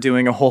we were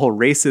doing a whole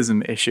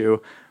racism issue.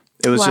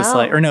 It was just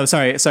like, or no,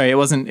 sorry. It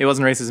wasn't a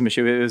racism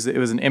issue. It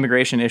was an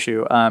immigration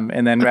issue.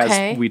 And then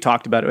as we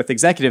talked about it with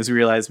executives, we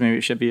realized maybe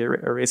it should be a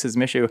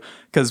racism issue,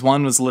 because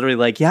one was literally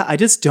like, yeah, I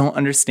just don't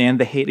understand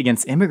the hate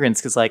against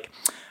immigrants. Cause like,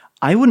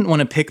 I wouldn't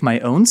want to pick my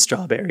own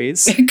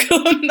strawberries.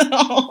 Oh,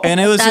 no. And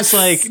it was just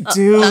like,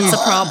 dude, that's a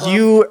problem.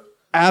 You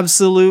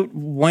absolute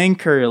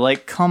wanker.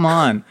 Like, come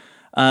on.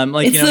 So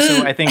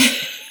I think,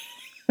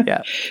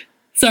 yeah.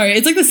 Sorry,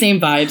 it's like the same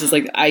vibes as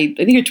like, I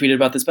think I tweeted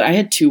about this, but I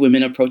had 2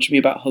 women approach me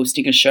about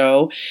hosting a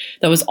show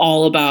that was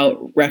all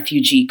about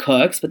refugee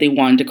cooks, but they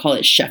wanted to call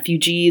it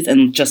Chefugees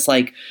and just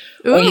like,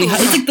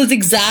 it's like those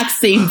exact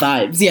same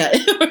vibes. Yeah.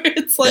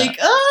 It's like,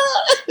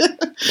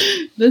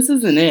 this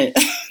isn't it.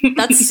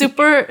 That's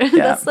super,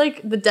 that's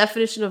like the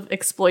definition of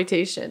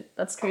exploitation.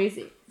 That's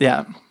crazy.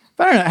 Yeah.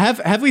 But I don't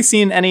know, have we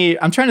seen any,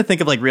 I'm trying to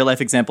think of like real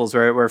life examples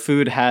where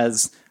food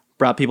has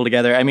brought people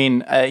together. I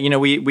mean,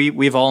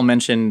 we've all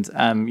mentioned,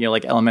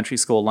 like elementary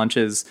school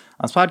lunches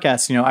on this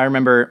podcast. I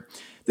remember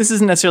this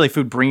isn't necessarily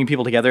food bringing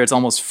people together. It's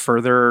almost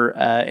further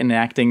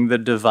enacting the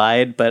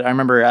divide. But I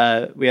remember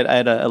I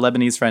had a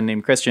Lebanese friend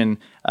named Christian,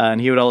 and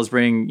he would always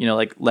bring,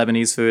 like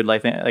Lebanese food.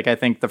 I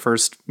think the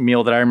first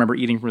meal that I remember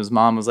eating from his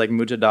mom was like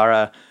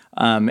mujadara.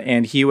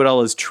 And he would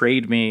always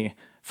trade me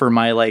for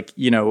my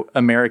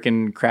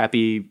American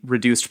crappy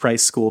reduced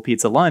price school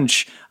pizza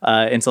lunch.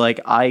 And so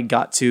I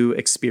got to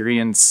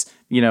experience,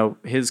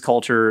 his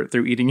culture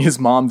through eating his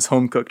mom's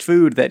home cooked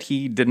food that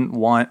he didn't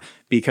want,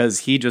 because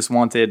he just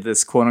wanted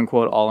this quote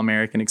unquote all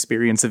American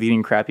experience of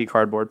eating crappy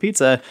cardboard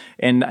pizza.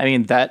 And I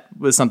mean, that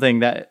was something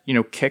that,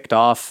 kicked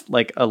off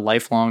like a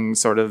lifelong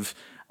sort of,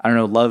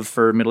 love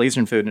for Middle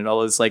Eastern food. And it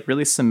always like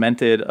really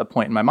cemented a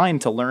point in my mind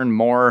to learn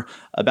more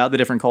about the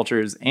different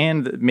cultures.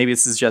 And maybe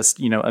this is just,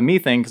 a me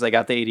thing, because I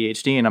got the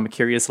ADHD and I'm a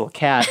curious little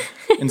cat.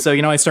 And so,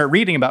 I start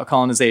reading about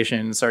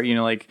colonization,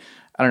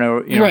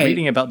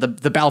 reading about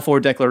the Balfour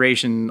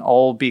Declaration,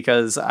 all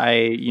because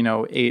I,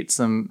 ate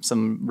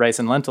some rice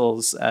and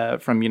lentils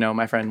from,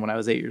 my friend when I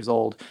was 8 years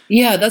old.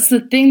 Yeah, that's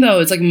the thing, though.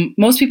 It's like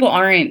most people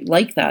aren't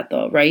like that,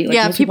 though, right? Like,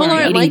 yeah, people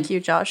aren't like you,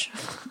 Josh.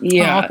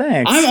 Yeah, oh,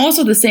 thanks. I'm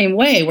also the same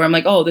way, where I'm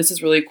like, oh, this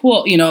is really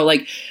cool,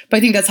 but I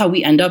think that's how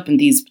we end up in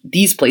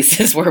these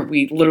places where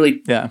we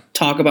literally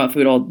talk about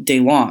food all day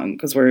long,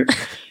 because we're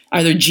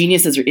either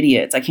geniuses or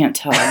idiots. I can't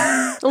tell.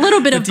 A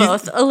little bit of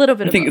both. A little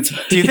bit of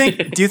both. Do you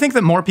think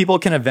that more people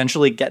can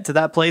eventually get to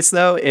that place,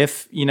 though,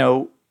 if,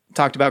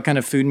 talked about kind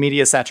of food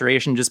media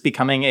saturation just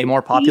becoming a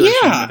more popular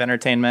form of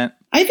entertainment?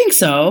 I think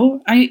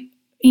so.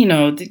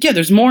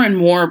 There's more and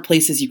more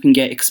places you can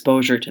get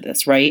exposure to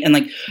this, right? And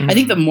I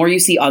think the more you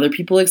see other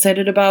people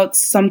excited about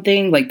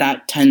something, like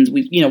that tends,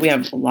 we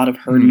have a lot of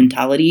herd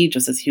mentality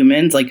just as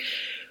humans.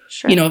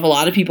 Sure. If a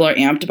lot of people are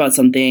amped about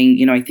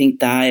something, I think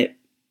that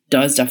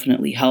does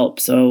definitely help.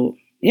 So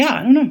yeah,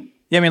 I don't know.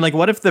 Yeah, I mean, like,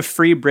 what if the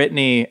Free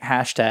Britney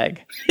hashtag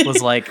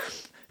was like,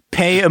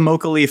 pay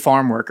Immokalee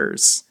farm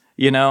workers,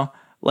 you know?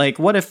 Like,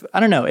 what if, I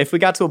don't know, if we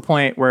got to a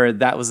point where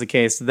that was the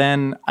case,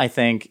 then I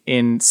think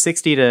in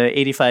 60 to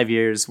 85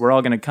 years, we're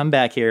all going to come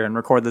back here and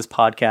record this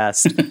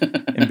podcast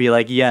and be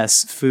like,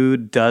 yes,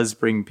 food does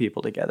bring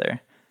people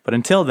together. But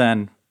until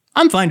then,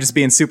 I'm fine just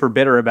being super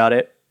bitter about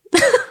it.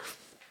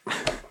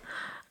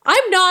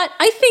 I'm not.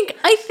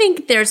 I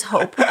think there's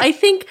hope. I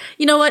think,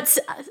 you know what?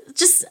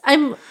 Just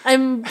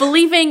I'm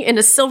believing in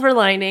a silver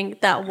lining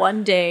that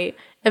one day,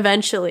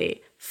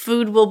 eventually,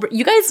 food will.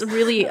 You guys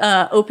really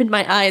opened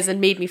my eyes and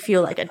made me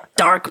feel like a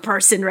dark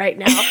person right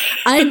now.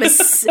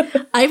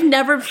 I've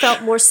never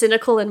felt more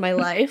cynical in my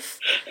life.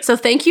 So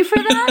thank you for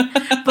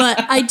that.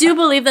 But I do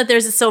believe that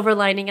there's a silver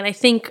lining, and I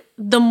think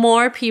the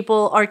more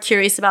people are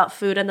curious about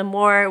food, and the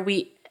more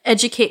we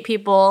educate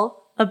people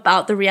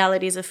about the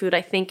realities of food,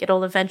 I think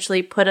it'll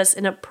eventually put us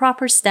in a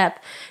proper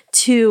step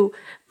to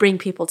bring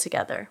people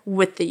together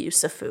with the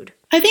use of food.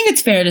 I think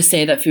it's fair to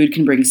say that food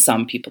can bring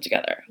some people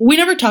together. We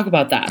never talk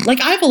about that. Like,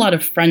 I have a lot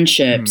of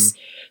friendships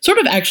sort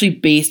of actually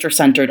based or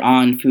centered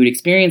on food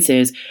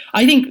experiences.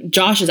 I think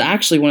Josh is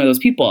actually one of those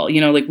people,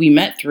 you know, like we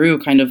met through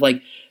kind of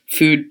like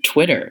food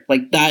Twitter.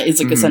 Like that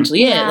is like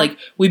essentially it. Like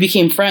we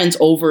became friends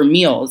over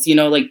meals, you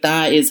know, like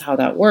that is how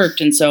that worked.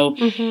 And so,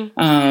 you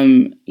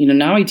know,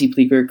 now I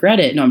deeply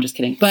regret it. No, I'm just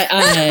kidding. But,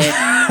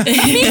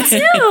 Me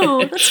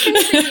too. That's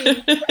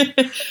crazy.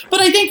 But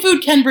I think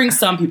food can bring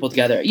some people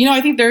together. You know, I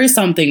think there is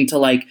something to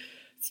like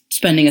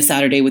spending a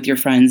Saturday with your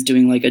friends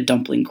doing like a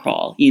dumpling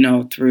crawl, you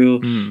know,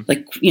 through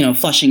like, you know,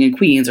 Flushing in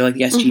Queens or like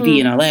the SGV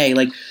in LA.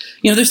 Like,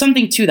 you know, there's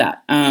something to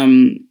that.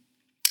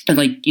 And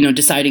like, you know,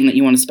 deciding that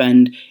you want to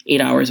spend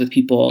 8 hours with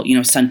people, you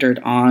know, centered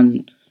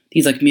on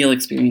these like meal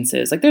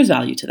experiences, like there's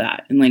value to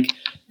that. And like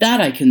that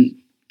I can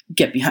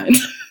get behind.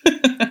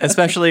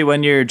 Especially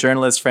when your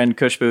journalist friend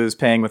Khushbu is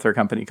paying with her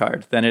company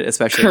card, then it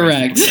especially.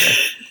 Correct.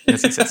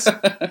 Yes.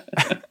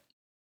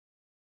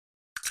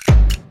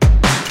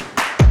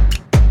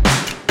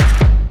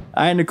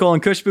 All right, Nicole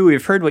and Khushbu,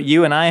 we've heard what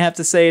you and I have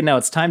to say. Now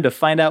it's time to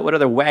find out what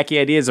other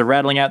wacky ideas are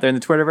rattling out there in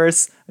the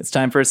Twitterverse. It's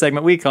time for a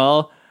segment we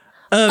call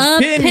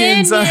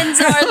Opinions are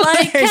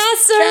like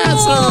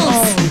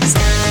castles.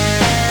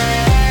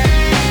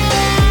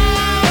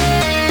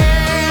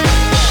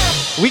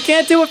 We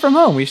can't do it from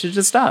home. We should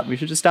just stop. We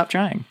should just stop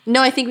trying.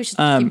 No, I think we should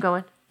keep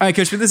going. All right,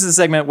 Khushbu, this is a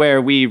segment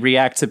where we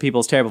react to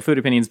people's terrible food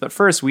opinions. But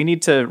first, we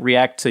need to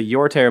react to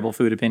your terrible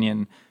food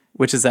opinion,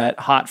 which is that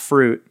hot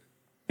fruit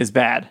is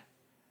bad.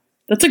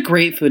 That's a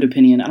great food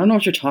opinion. I don't know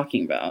what you're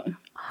talking about.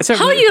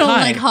 How you don't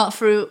like hot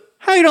fruit?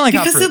 How you don't like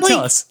hot Because fruit? it,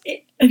 Tell us.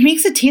 It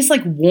makes it taste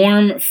like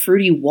warm,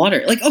 fruity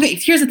water. Like, okay,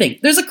 here's the thing.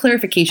 There's a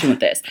clarification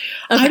with this.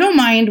 Okay. I don't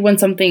mind when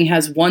something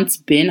has once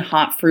been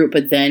hot fruit,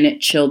 but then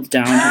it chilled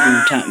down to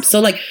room temp. So,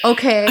 like,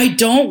 I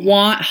don't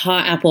want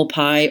hot apple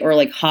pie or,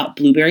 like, hot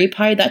blueberry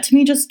pie. That, to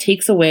me, just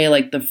takes away,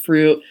 like, the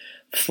fruit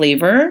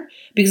flavor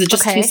because it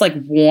just tastes like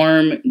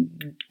warm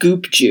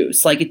goop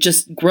juice. Like, it's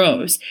just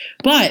gross.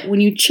 But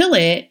when you chill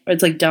it,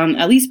 it's, like, down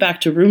at least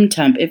back to room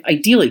temp, if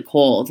ideally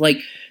cold, like,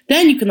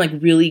 then you can, like,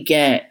 really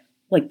get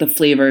like the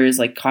flavor is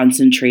like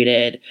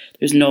concentrated.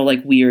 There's no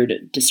like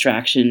weird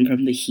distraction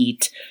from the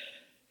heat.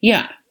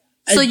 Yeah.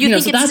 So you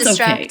think it's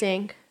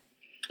distracting? Okay.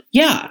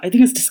 Yeah, I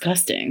think it's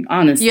disgusting,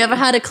 honestly. You ever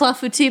had a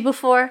clafoutis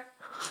before?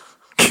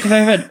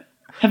 Have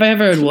I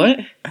ever had what?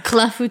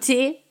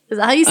 Clafoutis? Is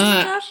that how you say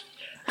it, Josh?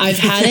 I've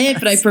had it,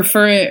 but I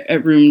prefer it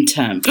at room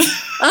temp.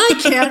 I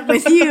can't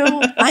with you.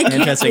 I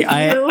can't with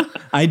you.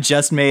 I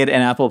just made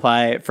an apple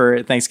pie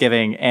for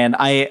Thanksgiving, and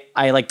I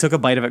like took a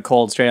bite of it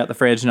cold straight out the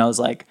fridge, and I was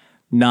like,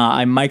 nah,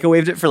 I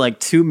microwaved it for like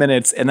 2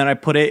 minutes and then I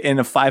put it in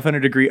a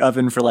 500-degree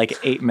oven for like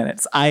 8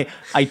 minutes. I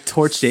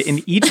torched it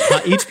in each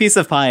piece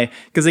of pie.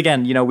 Because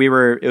again, you know,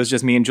 it was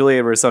just me and Julia,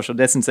 we were social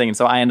distancing. And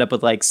so I end up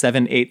with like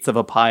 7/8 of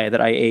a pie that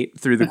I ate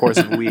through the course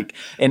of a week.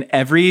 And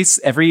every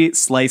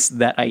slice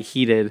that I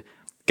heated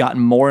got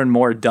more and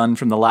more done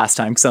from the last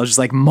time. Because I was just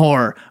like,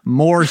 more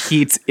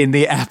heat in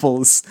the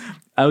apples.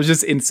 I was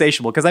just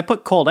insatiable because I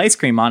put cold ice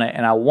cream on it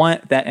and I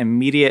want that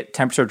immediate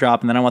temperature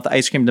drop and then I want the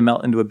ice cream to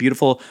melt into a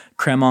beautiful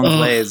creme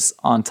anglaise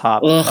on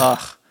top. Ugh.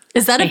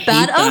 Is that a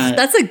bad ugh?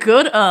 That's a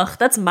good ugh.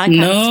 That's my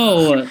kind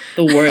of stuff.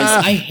 The worst.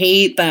 I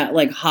hate that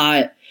like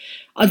hot,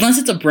 unless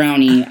it's a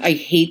brownie, I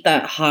hate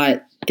that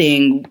hot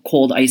thing,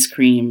 cold ice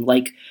cream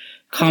like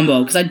combo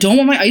because I don't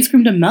want my ice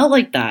cream to melt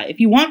like that. If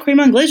you want creme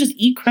anglaise, just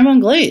eat creme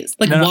anglaise.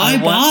 Like,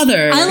 why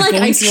bother? I like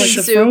ice cream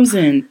the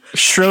frozen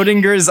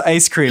Schrodinger's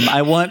ice cream.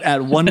 I want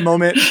at one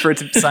moment for it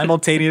to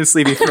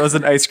simultaneously be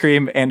frozen ice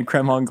cream and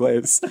creme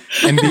anglaise,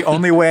 and the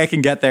only way I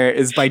can get there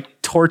is by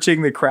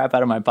torching the crap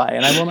out of my pie,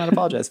 and I will not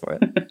apologize for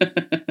it.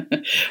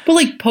 But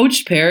like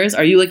poached pears,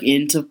 are you like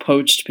into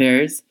poached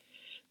pears?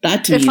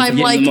 That to me if is I'm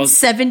like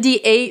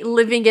 78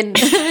 living in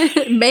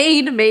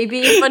Maine,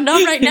 maybe, but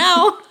not right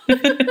now.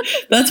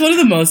 That's one of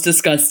the most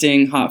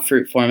disgusting hot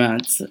fruit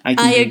formats I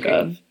can think agree.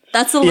 of.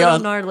 That's a little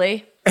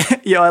gnarly.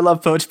 Yo, I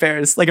love poached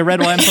pears. Like a red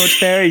wine poached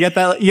pear. You get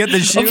that? You get the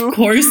jus? Of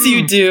course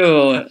you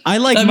do. I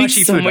like That makes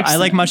mushy so food. much I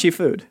like sense. mushy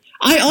food.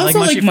 I also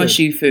like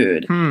mushy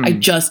food. I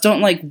just don't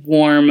like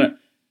warm,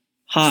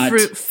 hot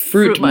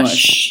fruit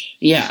mush.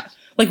 Yeah.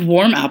 Like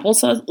warm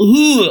applesauce.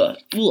 Ugh.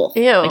 Ugh.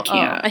 Ew. I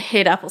can't. I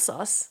hate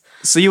applesauce.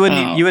 So you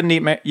wouldn't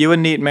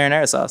eat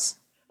marinara sauce.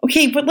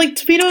 Okay, but like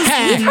tomatoes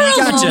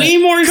Gotcha. are way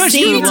more Khushbu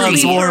You need to loves leave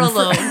savory. her warm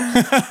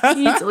alone.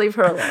 You need to leave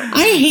her alone.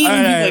 I hate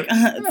when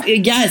people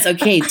like, yes,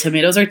 okay,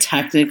 tomatoes are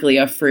technically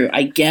a fruit.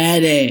 I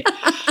get it.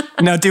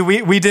 No, dude,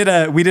 we did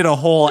a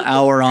whole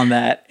hour on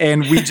that,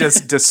 and we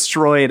just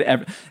destroyed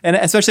and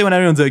especially when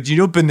everyone's like, do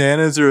you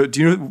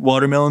know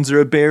watermelons are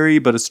a berry,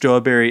 but a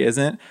strawberry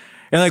isn't?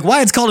 And like,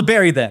 why it's called a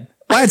berry then?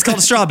 Why it's called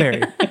a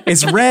strawberry?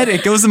 It's red.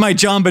 It goes in my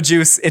Jamba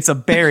Juice. It's a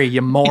berry,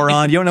 you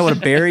moron. You don't know what a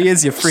berry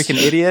is, you freaking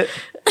idiot.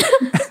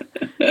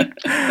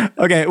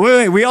 Okay,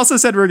 wait. We also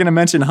said we were going to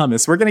mention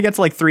hummus. We're going to get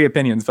to like 3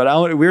 opinions, but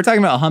we were talking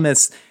about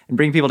hummus and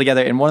bringing people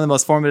together. And one of the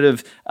most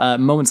formative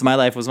moments of my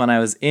life was when I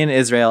was in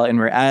Israel and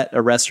we're at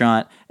a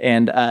restaurant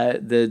and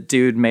the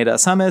dude made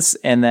us hummus.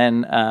 And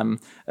then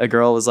a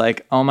girl was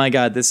like, oh my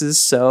God, this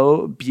is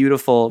so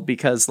beautiful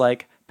because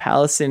like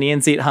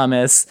Palestinians eat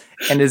hummus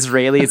and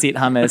Israelis eat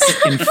hummus,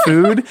 and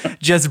food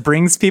just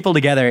brings people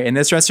together. And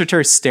this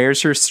restaurateur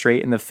stares her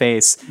straight in the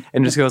face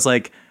and just goes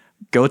like,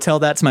 go tell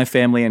that to my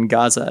family in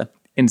Gaza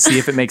and see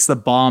if it makes the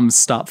bombs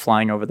stop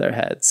flying over their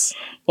heads.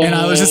 And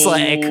I was just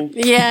like,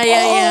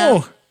 Yeah.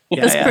 oh.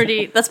 Yeah,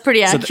 That's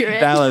pretty So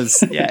accurate. that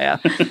was, yeah.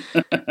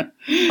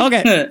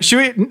 Okay,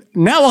 should we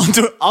now on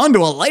to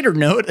a lighter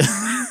note?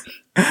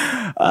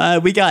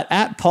 We got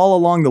at Paul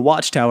Along the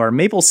Watchtower.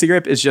 Maple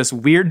syrup is just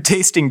weird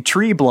tasting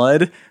tree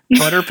blood.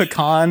 Butter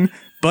pecan.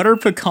 Butter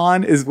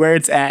pecan is where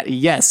it's at.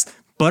 Yes.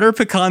 Butter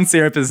pecan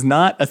syrup is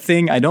not a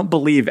thing, I don't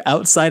believe,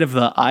 outside of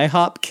the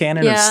IHOP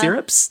canon of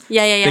syrups.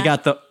 Yeah. They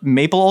got the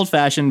maple old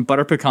fashioned,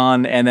 butter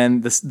pecan, and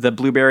then the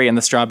blueberry and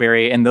the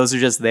strawberry. And those are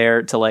just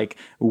there to like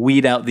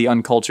weed out the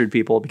uncultured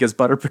people because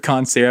butter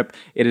pecan syrup,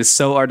 it is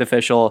so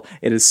artificial.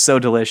 It is so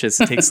delicious.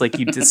 It tastes like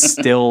you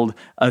distilled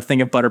a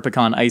thing of butter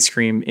pecan ice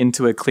cream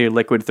into a clear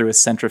liquid through a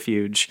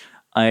centrifuge.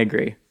 I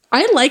agree.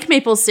 I like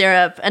maple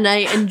syrup and I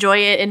enjoy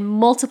it in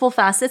multiple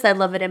facets. I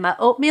love it in my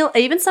oatmeal. I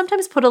even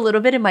sometimes put a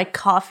little bit in my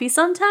coffee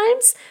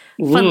sometimes.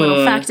 Fun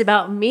little fact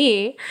about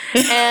me.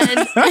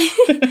 And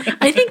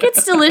I think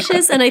it's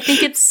delicious and I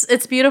think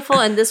it's beautiful.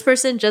 And this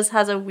person just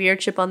has a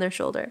weird chip on their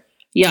shoulder.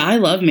 Yeah, I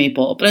love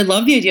maple, but I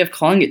love the idea of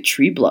calling it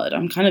tree blood.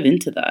 I'm kind of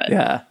into that.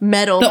 Yeah.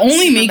 Metal. That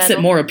only makes metal.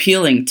 it more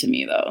appealing to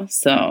me, though.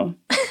 So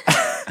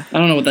I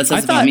don't know what that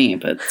says about me,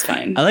 but it's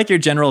fine. I like your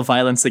general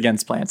violence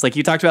against plants. Like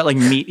you talked about like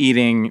meat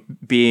eating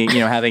being,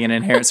 having an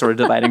inherent sort of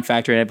dividing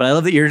factor in it. But I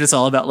love that you're just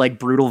all about like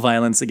brutal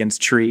violence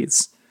against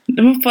trees.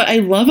 No, but I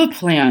love a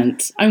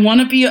plant. I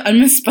want to be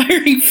an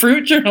aspiring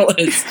fruit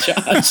journalist,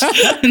 Josh.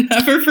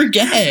 Never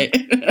forget.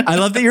 I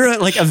love that you're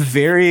like a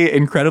very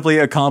incredibly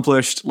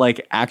accomplished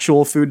like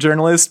actual food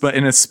journalist, but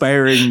an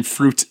aspiring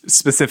fruit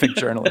specific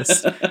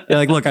journalist. You're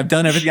like, look, I've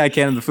done everything I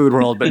can in the food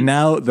world, but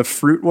now the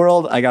fruit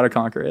world, I got to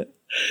conquer it.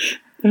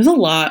 There's a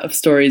lot of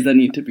stories that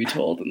need to be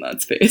told in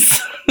that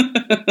space.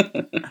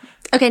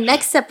 Okay,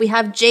 next up we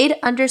have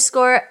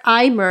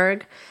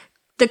Jade_Imerg.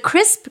 The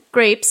crisp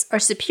grapes are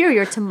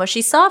superior to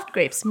mushy soft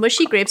grapes.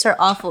 Mushy grapes are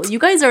awful. You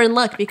guys are in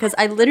luck because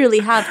I literally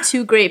have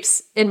 2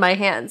 grapes in my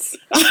hands.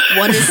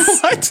 One is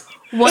What?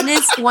 one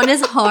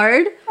is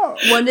hard,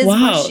 one is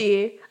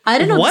mushy. I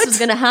didn't know this was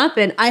gonna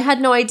happen. I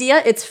had no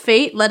idea. It's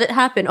fate. Let it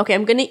happen. Okay,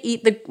 I'm gonna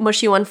eat the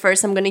mushy one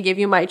first. I'm gonna give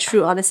you my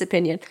true, honest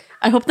opinion.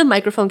 I hope the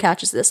microphone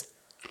catches this.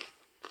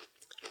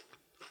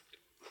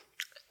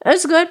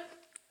 That's good.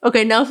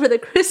 Okay, now for the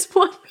crisp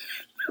one.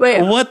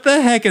 Wait. What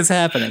the heck is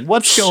happening?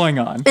 What's going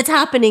on? It's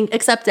happening,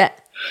 accept it.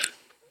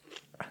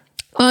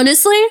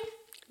 Honestly,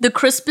 the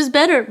crisp is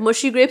better.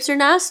 Mushy grapes are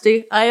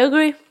nasty. I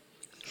agree.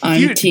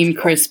 I'm team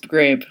crisp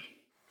grape.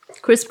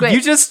 Crisp grape.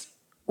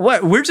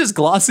 We're just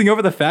glossing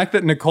over the fact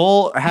that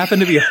Nicole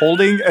happened to be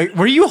holding.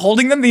 Were you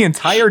holding them the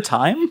entire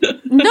time?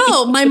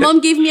 No, my mom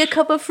gave me a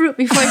cup of fruit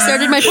before I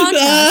started my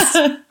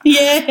podcast.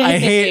 Yay! I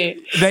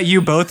hate that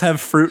you both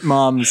have fruit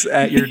moms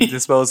at your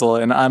disposal,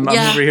 and I'm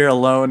over here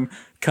alone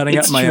cutting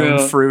up my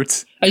own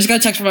fruit. I just got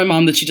a text from my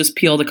mom that she just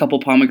peeled a couple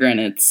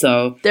pomegranates.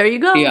 So there you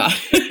go. Yeah,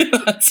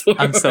 that's where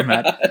I'm so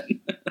mad. at.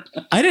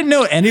 I didn't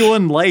know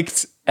anyone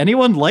likes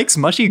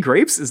mushy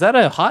grapes. Is that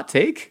a hot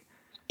take?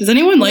 Does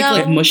anyone like No.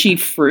 like mushy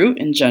fruit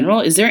in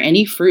general? Is there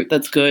any fruit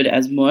that's good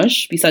as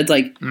mush besides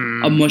like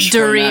a mush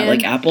Durian. format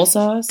like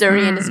applesauce?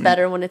 Durian is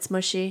better when it's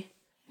mushy.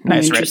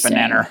 Nice red Interesting.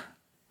 banana.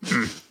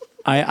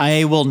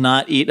 I will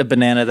not eat a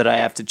banana that I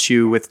have to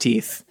chew with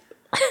teeth.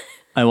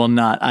 I will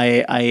not.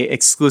 I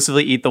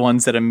exclusively eat the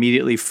ones that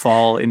immediately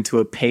fall into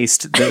a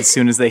paste as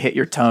soon as they hit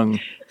your tongue.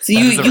 So That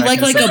you is the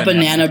like richness a of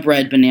banana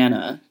bread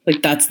banana.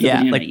 Like that's the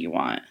banana like- you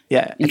want.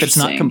 Yeah, if it's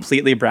not Interesting.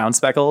 completely brown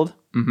speckled.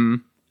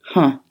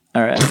 Huh.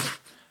 All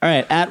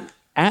right.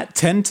 At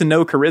 10 to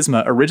no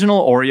charisma,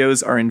 original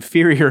Oreos are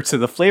inferior to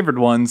the flavored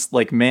ones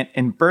like mint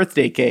and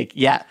birthday cake.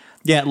 Yeah,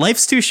 Yeah,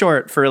 life's too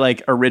short for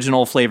like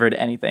original flavored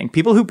anything.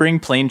 People who bring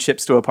plain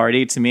chips to a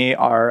party to me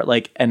are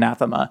like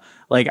anathema.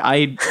 Like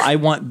I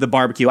want the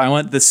barbecue. I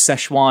want the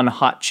Szechuan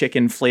hot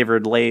chicken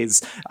flavored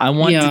Lay's. I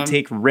want to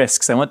take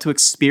risks. I want to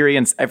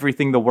experience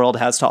everything the world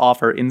has to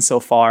offer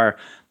insofar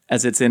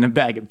as it's in a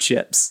bag of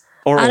chips.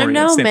 Or I don't Oreos,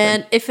 know, same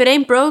man. thing. If it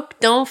ain't broke,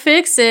 don't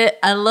fix it.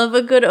 I love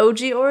a good OG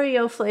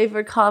Oreo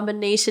flavor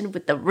combination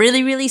with the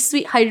really, really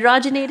sweet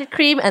hydrogenated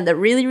cream and the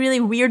really, really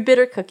weird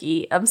bitter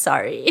cookie. I'm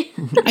sorry.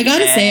 I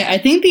gotta say, I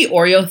think the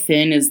Oreo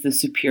Thin is the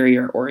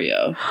superior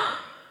Oreo.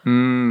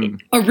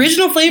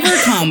 Original flavor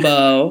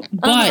combo,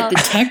 but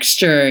the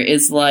texture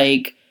is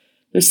like,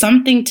 there's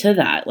something to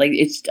that. Like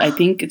I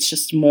think it's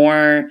just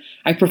more,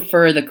 I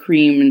prefer the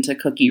cream to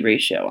cookie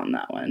ratio on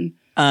that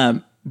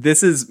one.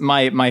 This is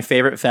my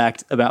favorite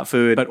fact about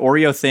food, but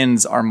Oreo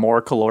Thins are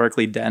more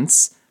calorically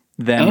dense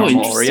than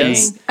normal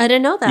Oreos. I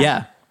didn't know that.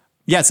 Yeah.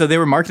 Yeah, so they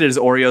were marketed as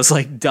Oreos,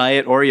 like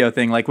diet Oreo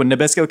thing. Like when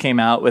Nabisco came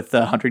out with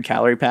the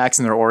 100-calorie packs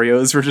and their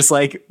Oreos were just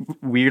like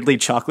weirdly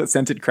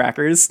chocolate-scented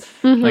crackers.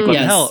 Like what the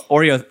hell?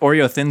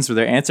 Oreo Thins were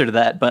their answer to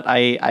that. But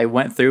I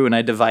went through and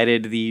I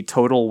divided the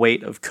total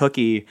weight of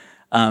cookie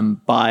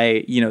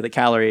by, the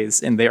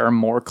calories, and they are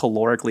more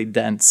calorically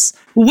dense.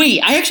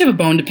 Wait, I actually have a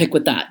bone to pick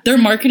with that. Their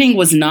marketing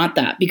was not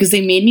that, because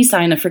they made me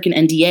sign a freaking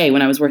NDA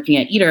when I was working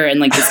at Eater,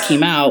 and like this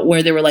came out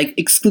where they were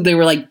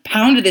like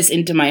pounded this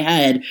into my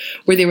head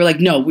where they were like,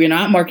 no, we're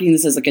not marketing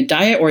this as like a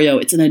diet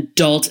Oreo. It's an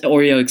adult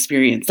Oreo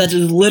experience. That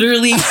is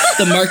literally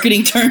the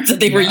marketing terms that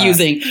they were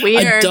using.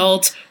 Weird.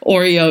 Adult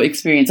Oreo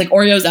experience, like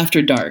Oreos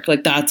after dark.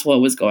 Like that's what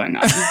was going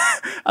on.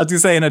 I was gonna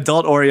say an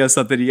adult Oreo is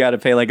something you got to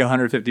pay like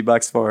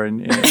 $150 for,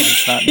 and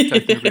it's not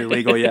technically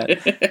legal yet.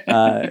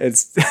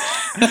 It's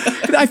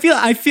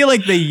I feel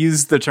like they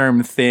used the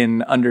term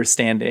thin,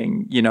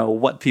 understanding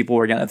what people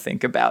were gonna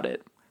think about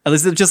it. At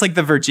least it's just like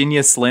the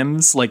Virginia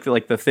Slims,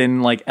 like the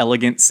thin, like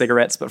elegant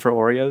cigarettes, but for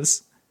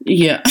Oreos.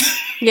 Yeah.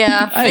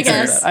 Yeah, I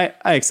guess. I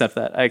accept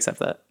that. I accept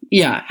that.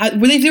 Yeah.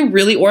 When they do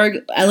really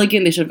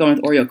elegant, they should have gone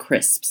with Oreo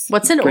crisps.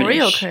 What's an British.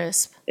 Oreo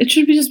crisp? It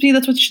should be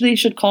that's what they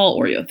should call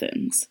Oreo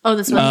Thins. Oh,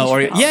 that's what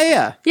Oreo.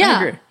 Yeah.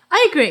 Yeah,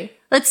 I agree.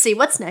 Let's see.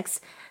 What's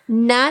next?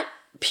 Nat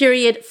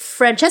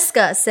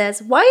Francesca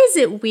says, why is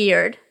it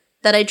weird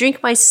that I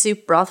drink my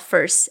soup broth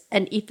first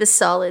and eat the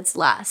solids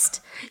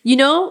last?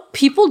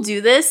 People do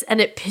this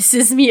and it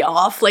pisses me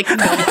off like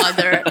no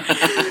other.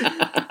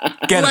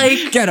 Get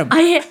him.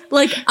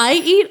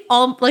 I eat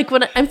all, like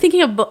when I'm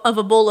thinking of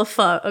a bowl of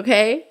pho,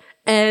 okay?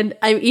 And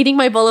I'm eating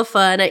my bowl of pho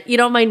and I eat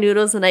all my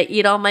noodles and I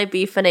eat all my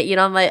beef and I eat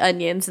all my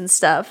onions and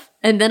stuff.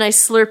 And then I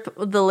slurp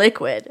the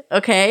liquid,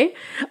 okay?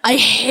 I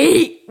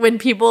hate when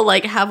people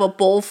like have a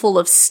bowl full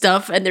of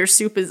stuff and their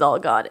soup is all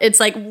gone.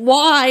 It's like,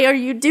 why are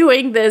you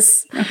doing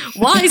this?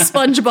 Why,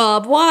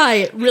 SpongeBob? Why?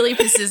 It really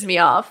pisses me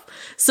off.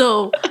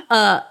 So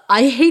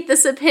I hate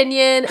this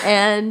opinion,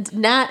 and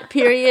Nat,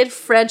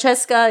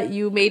 Francesca,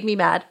 you made me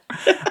mad.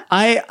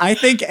 I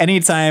think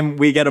anytime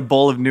we get a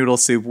bowl of noodle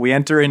soup, we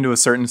enter into a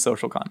certain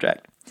social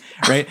contract,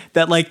 right?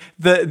 That like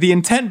the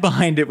intent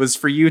behind it was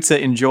for you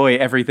to enjoy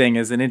everything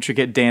as an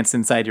intricate dance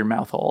inside your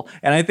mouth hole.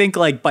 And I think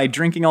like by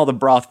drinking all the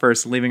broth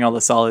first, leaving all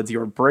the solids,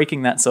 you're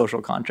breaking that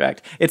social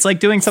contract. It's like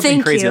doing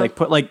something crazy, like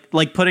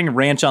putting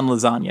ranch on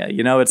lasagna.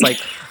 It's like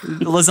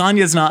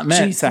lasagna is not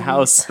meant to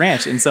house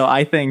ranch, and so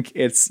I think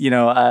it's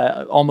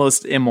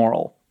almost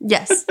immoral.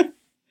 Yes,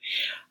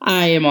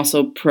 I am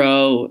also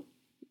pro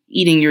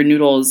eating your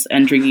noodles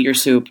and drinking your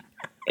soup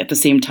at the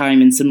same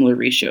time in similar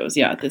ratios.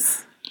 Yeah,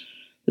 this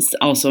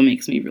also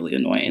makes me really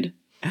annoyed.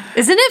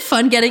 Isn't it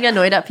fun getting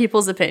annoyed at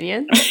people's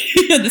opinions?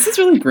 Yeah, this is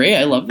really great.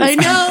 I love this. I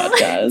know.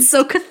 Podcast.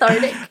 So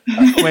cathartic.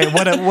 Wait,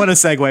 what a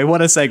segue.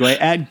 What a segue.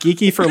 At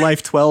Geeky for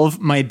Life 12,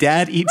 my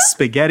dad eats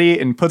spaghetti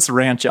and puts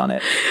ranch on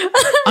it.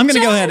 I'm going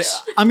to go ahead.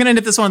 I'm going to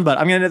nip this one in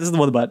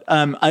the bud.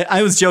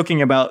 I was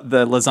joking about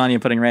the lasagna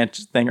putting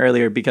ranch thing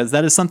earlier because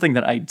that is something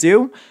that I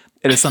do.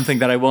 It is something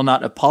that I will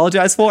not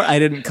apologize for. I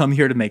didn't come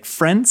here to make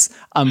friends.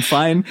 I'm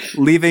fine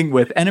leaving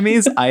with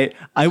enemies. I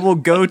will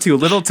go to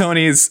Little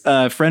Tony's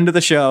friend of the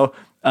show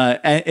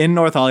in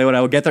North Hollywood. I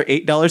will get their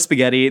 $8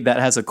 spaghetti that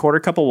has a quarter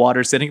cup of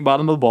water sitting at the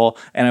bottom of the bowl,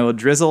 and I will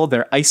drizzle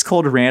their ice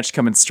cold ranch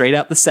coming straight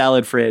out the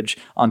salad fridge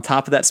on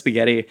top of that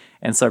spaghetti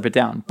and slurp it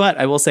down. But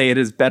I will say it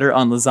is better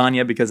on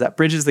lasagna because that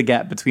bridges the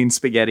gap between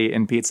spaghetti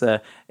and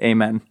pizza.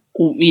 Amen.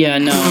 Yeah,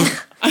 no.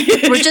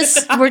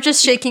 We're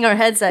just shaking our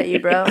heads at you,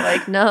 bro.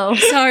 Like, no,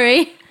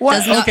 sorry.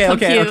 What?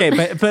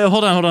 Okay. But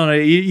hold on.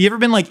 You ever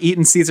been like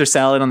eating Caesar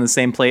salad on the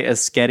same plate as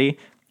spaghetti,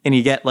 and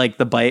you get like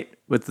the bite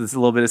with this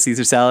little bit of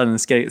Caesar salad and the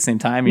spaghetti at the same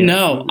time?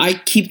 No, I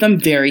keep them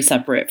very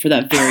separate for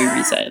that very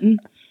reason.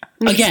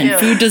 Again,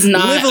 food does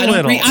not.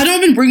 I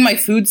don't even bring my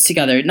foods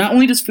together. Not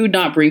only does food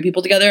not bring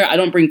people together, I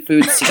don't bring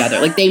foods together.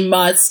 Like they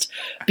must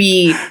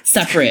be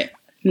separate.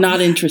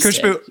 Not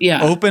interested. Khushbu,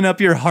 Yeah. open up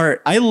your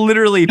heart. I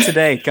literally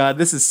today, God,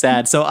 this is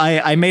sad. So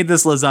I made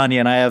this lasagna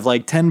and I have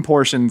like 10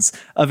 portions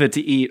of it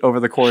to eat over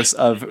the course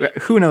of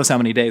who knows how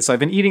many days. So I've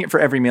been eating it for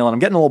every meal and I'm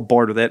getting a little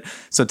bored with it.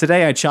 So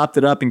today I chopped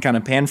it up and kind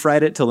of pan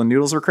fried it till the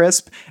noodles were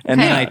crisp. And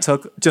then I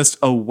took just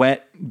a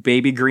wet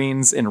baby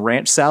greens and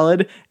ranch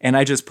salad and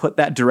I just put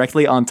that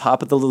directly on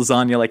top of the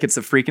lasagna like it's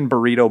a freaking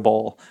burrito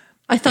bowl.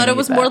 I thought it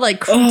was more like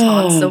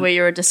croutons the way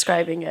you were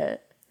describing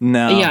it.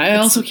 No. Yeah, I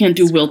also can't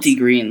do wilty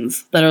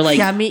greens that are like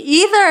Yeah, me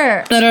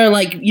either. that are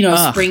like,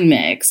 spring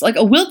mix. Like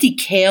a wilty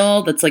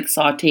kale that's like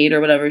sauteed or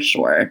whatever,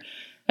 sure.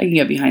 I can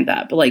get behind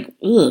that. But like,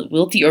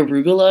 wilty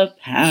arugula,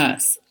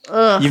 pass.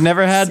 Ugh, You've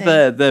never had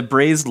the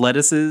braised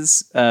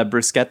lettuces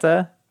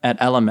bruschetta at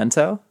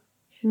Alimento?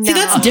 No. See,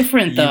 that's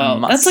different though.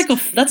 must.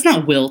 That's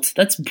not wilt.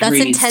 That's braised.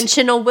 That's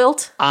intentional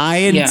wilt. I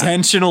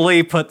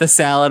intentionally put the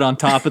salad on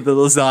top of the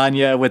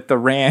lasagna with the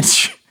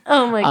ranch.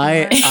 Oh my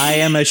god. I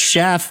am a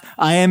chef.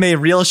 I am a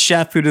real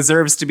chef who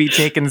deserves to be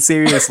taken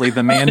seriously.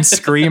 The man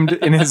screamed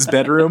in his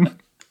bedroom.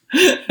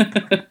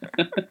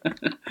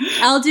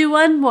 I'll do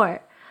one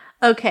more.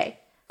 Okay.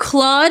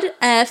 Claude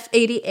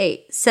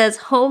F88 says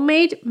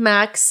homemade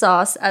mac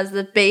sauce as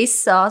the base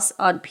sauce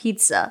on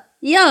pizza.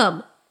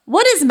 Yum.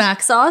 What is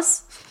mac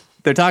sauce?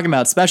 They're talking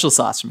about special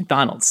sauce from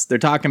McDonald's. They're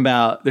talking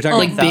about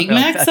like Big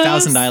Mac sauce?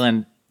 Thousand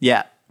Island.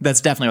 Yeah,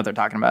 that's definitely what they're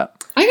talking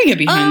about. I can get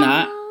behind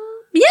that.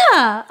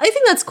 Yeah, I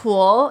think that's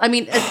cool. I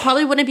mean, it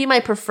probably wouldn't be my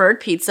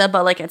preferred pizza,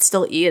 but like I'd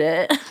still eat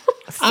it.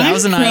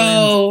 Thousand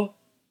Island.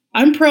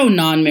 I'm pro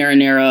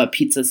non-marinara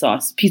pizza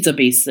sauce, pizza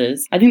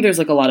bases. I think there's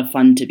like a lot of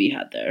fun to be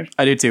had there.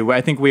 I do too.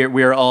 I think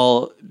we're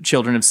all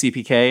children of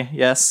CPK.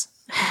 Yes.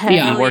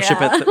 Yeah. Worship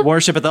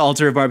at the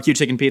altar of barbecue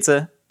chicken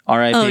pizza.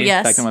 R.I.P. Oh,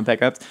 yes. Back on my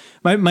pickups.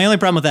 My only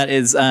problem with that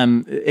is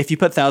if you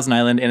put Thousand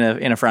Island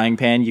in a frying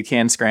pan, you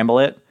can scramble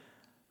it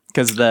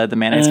because of the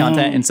mayonnaise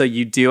content, and so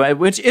you do,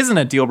 which isn't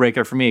a deal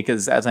breaker for me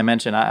because, as I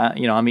mentioned,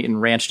 I'm eating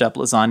ranched up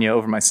lasagna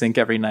over my sink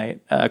every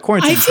night.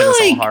 Quarantine I feel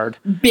is all like hard.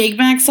 Big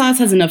Mac sauce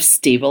has enough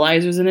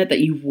stabilizers in it that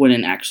you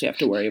wouldn't actually have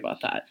to worry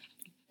about that.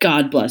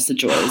 God bless the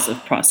joys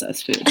of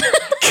processed food.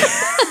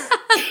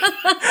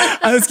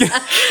 I was gonna,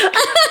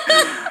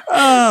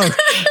 oh,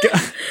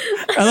 God.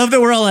 I love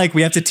that we're all like,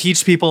 we have to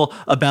teach people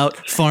about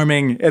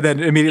farming, and then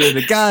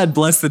immediately, God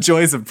bless the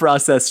joys of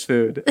processed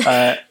food.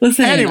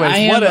 Listen,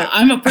 anyways,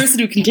 I'm a person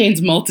who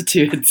contains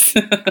multitudes.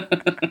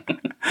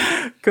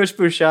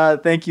 Khushbu Shah,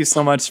 thank you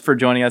so much for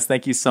joining us.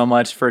 Thank you so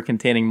much for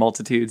containing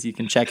multitudes. You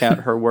can check out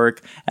her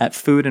work at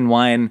Food and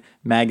Wine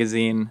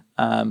Magazine.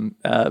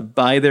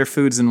 Buy their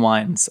foods and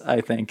wines,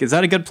 I think. Is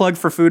that a good plug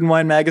for Food and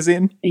Wine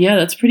Magazine? Yeah,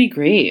 that's pretty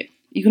great.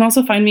 You can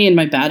also find me in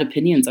my bad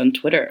opinions on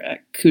Twitter at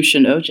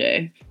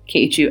KhushandOJ,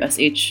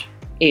 KHUSHANDOJ.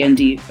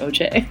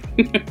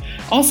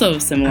 Also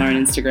similar on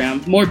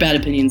Instagram. More bad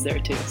opinions there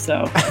too,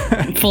 so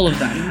I'm full of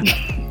them.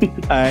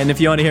 And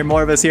if you want to hear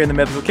more of us here in the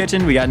Mythical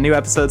Kitchen, we got new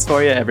episodes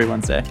for you every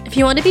Wednesday. If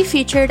you want to be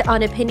featured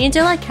on Opinion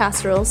de la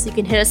Casseroles, you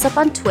can hit us up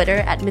on Twitter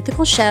at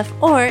Mythical Chef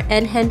or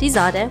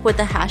NHendyzadeh with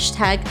the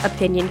hashtag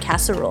Opinion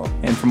Casserole.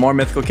 And for more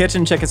Mythical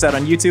Kitchen, check us out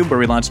on YouTube where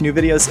we launch new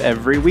videos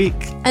every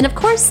week. And of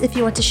course, if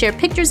you want to share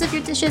pictures of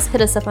your dishes,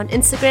 hit us up on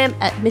Instagram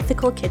at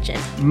Mythical Kitchen.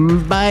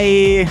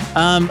 Bye.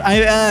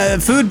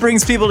 Food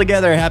brings people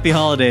together. Happy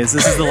holidays.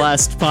 This is the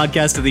last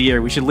podcast of the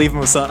year. We should leave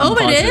them with something Oh,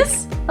 positive. it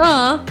is?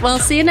 Oh, well,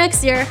 see you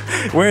next year.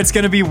 Where it's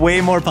going to be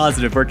way more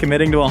positive. We're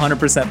committing to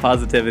 100%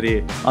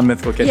 positivity on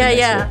Mythical Kitchen. Yeah, next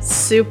yeah. year.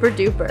 Super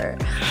duper.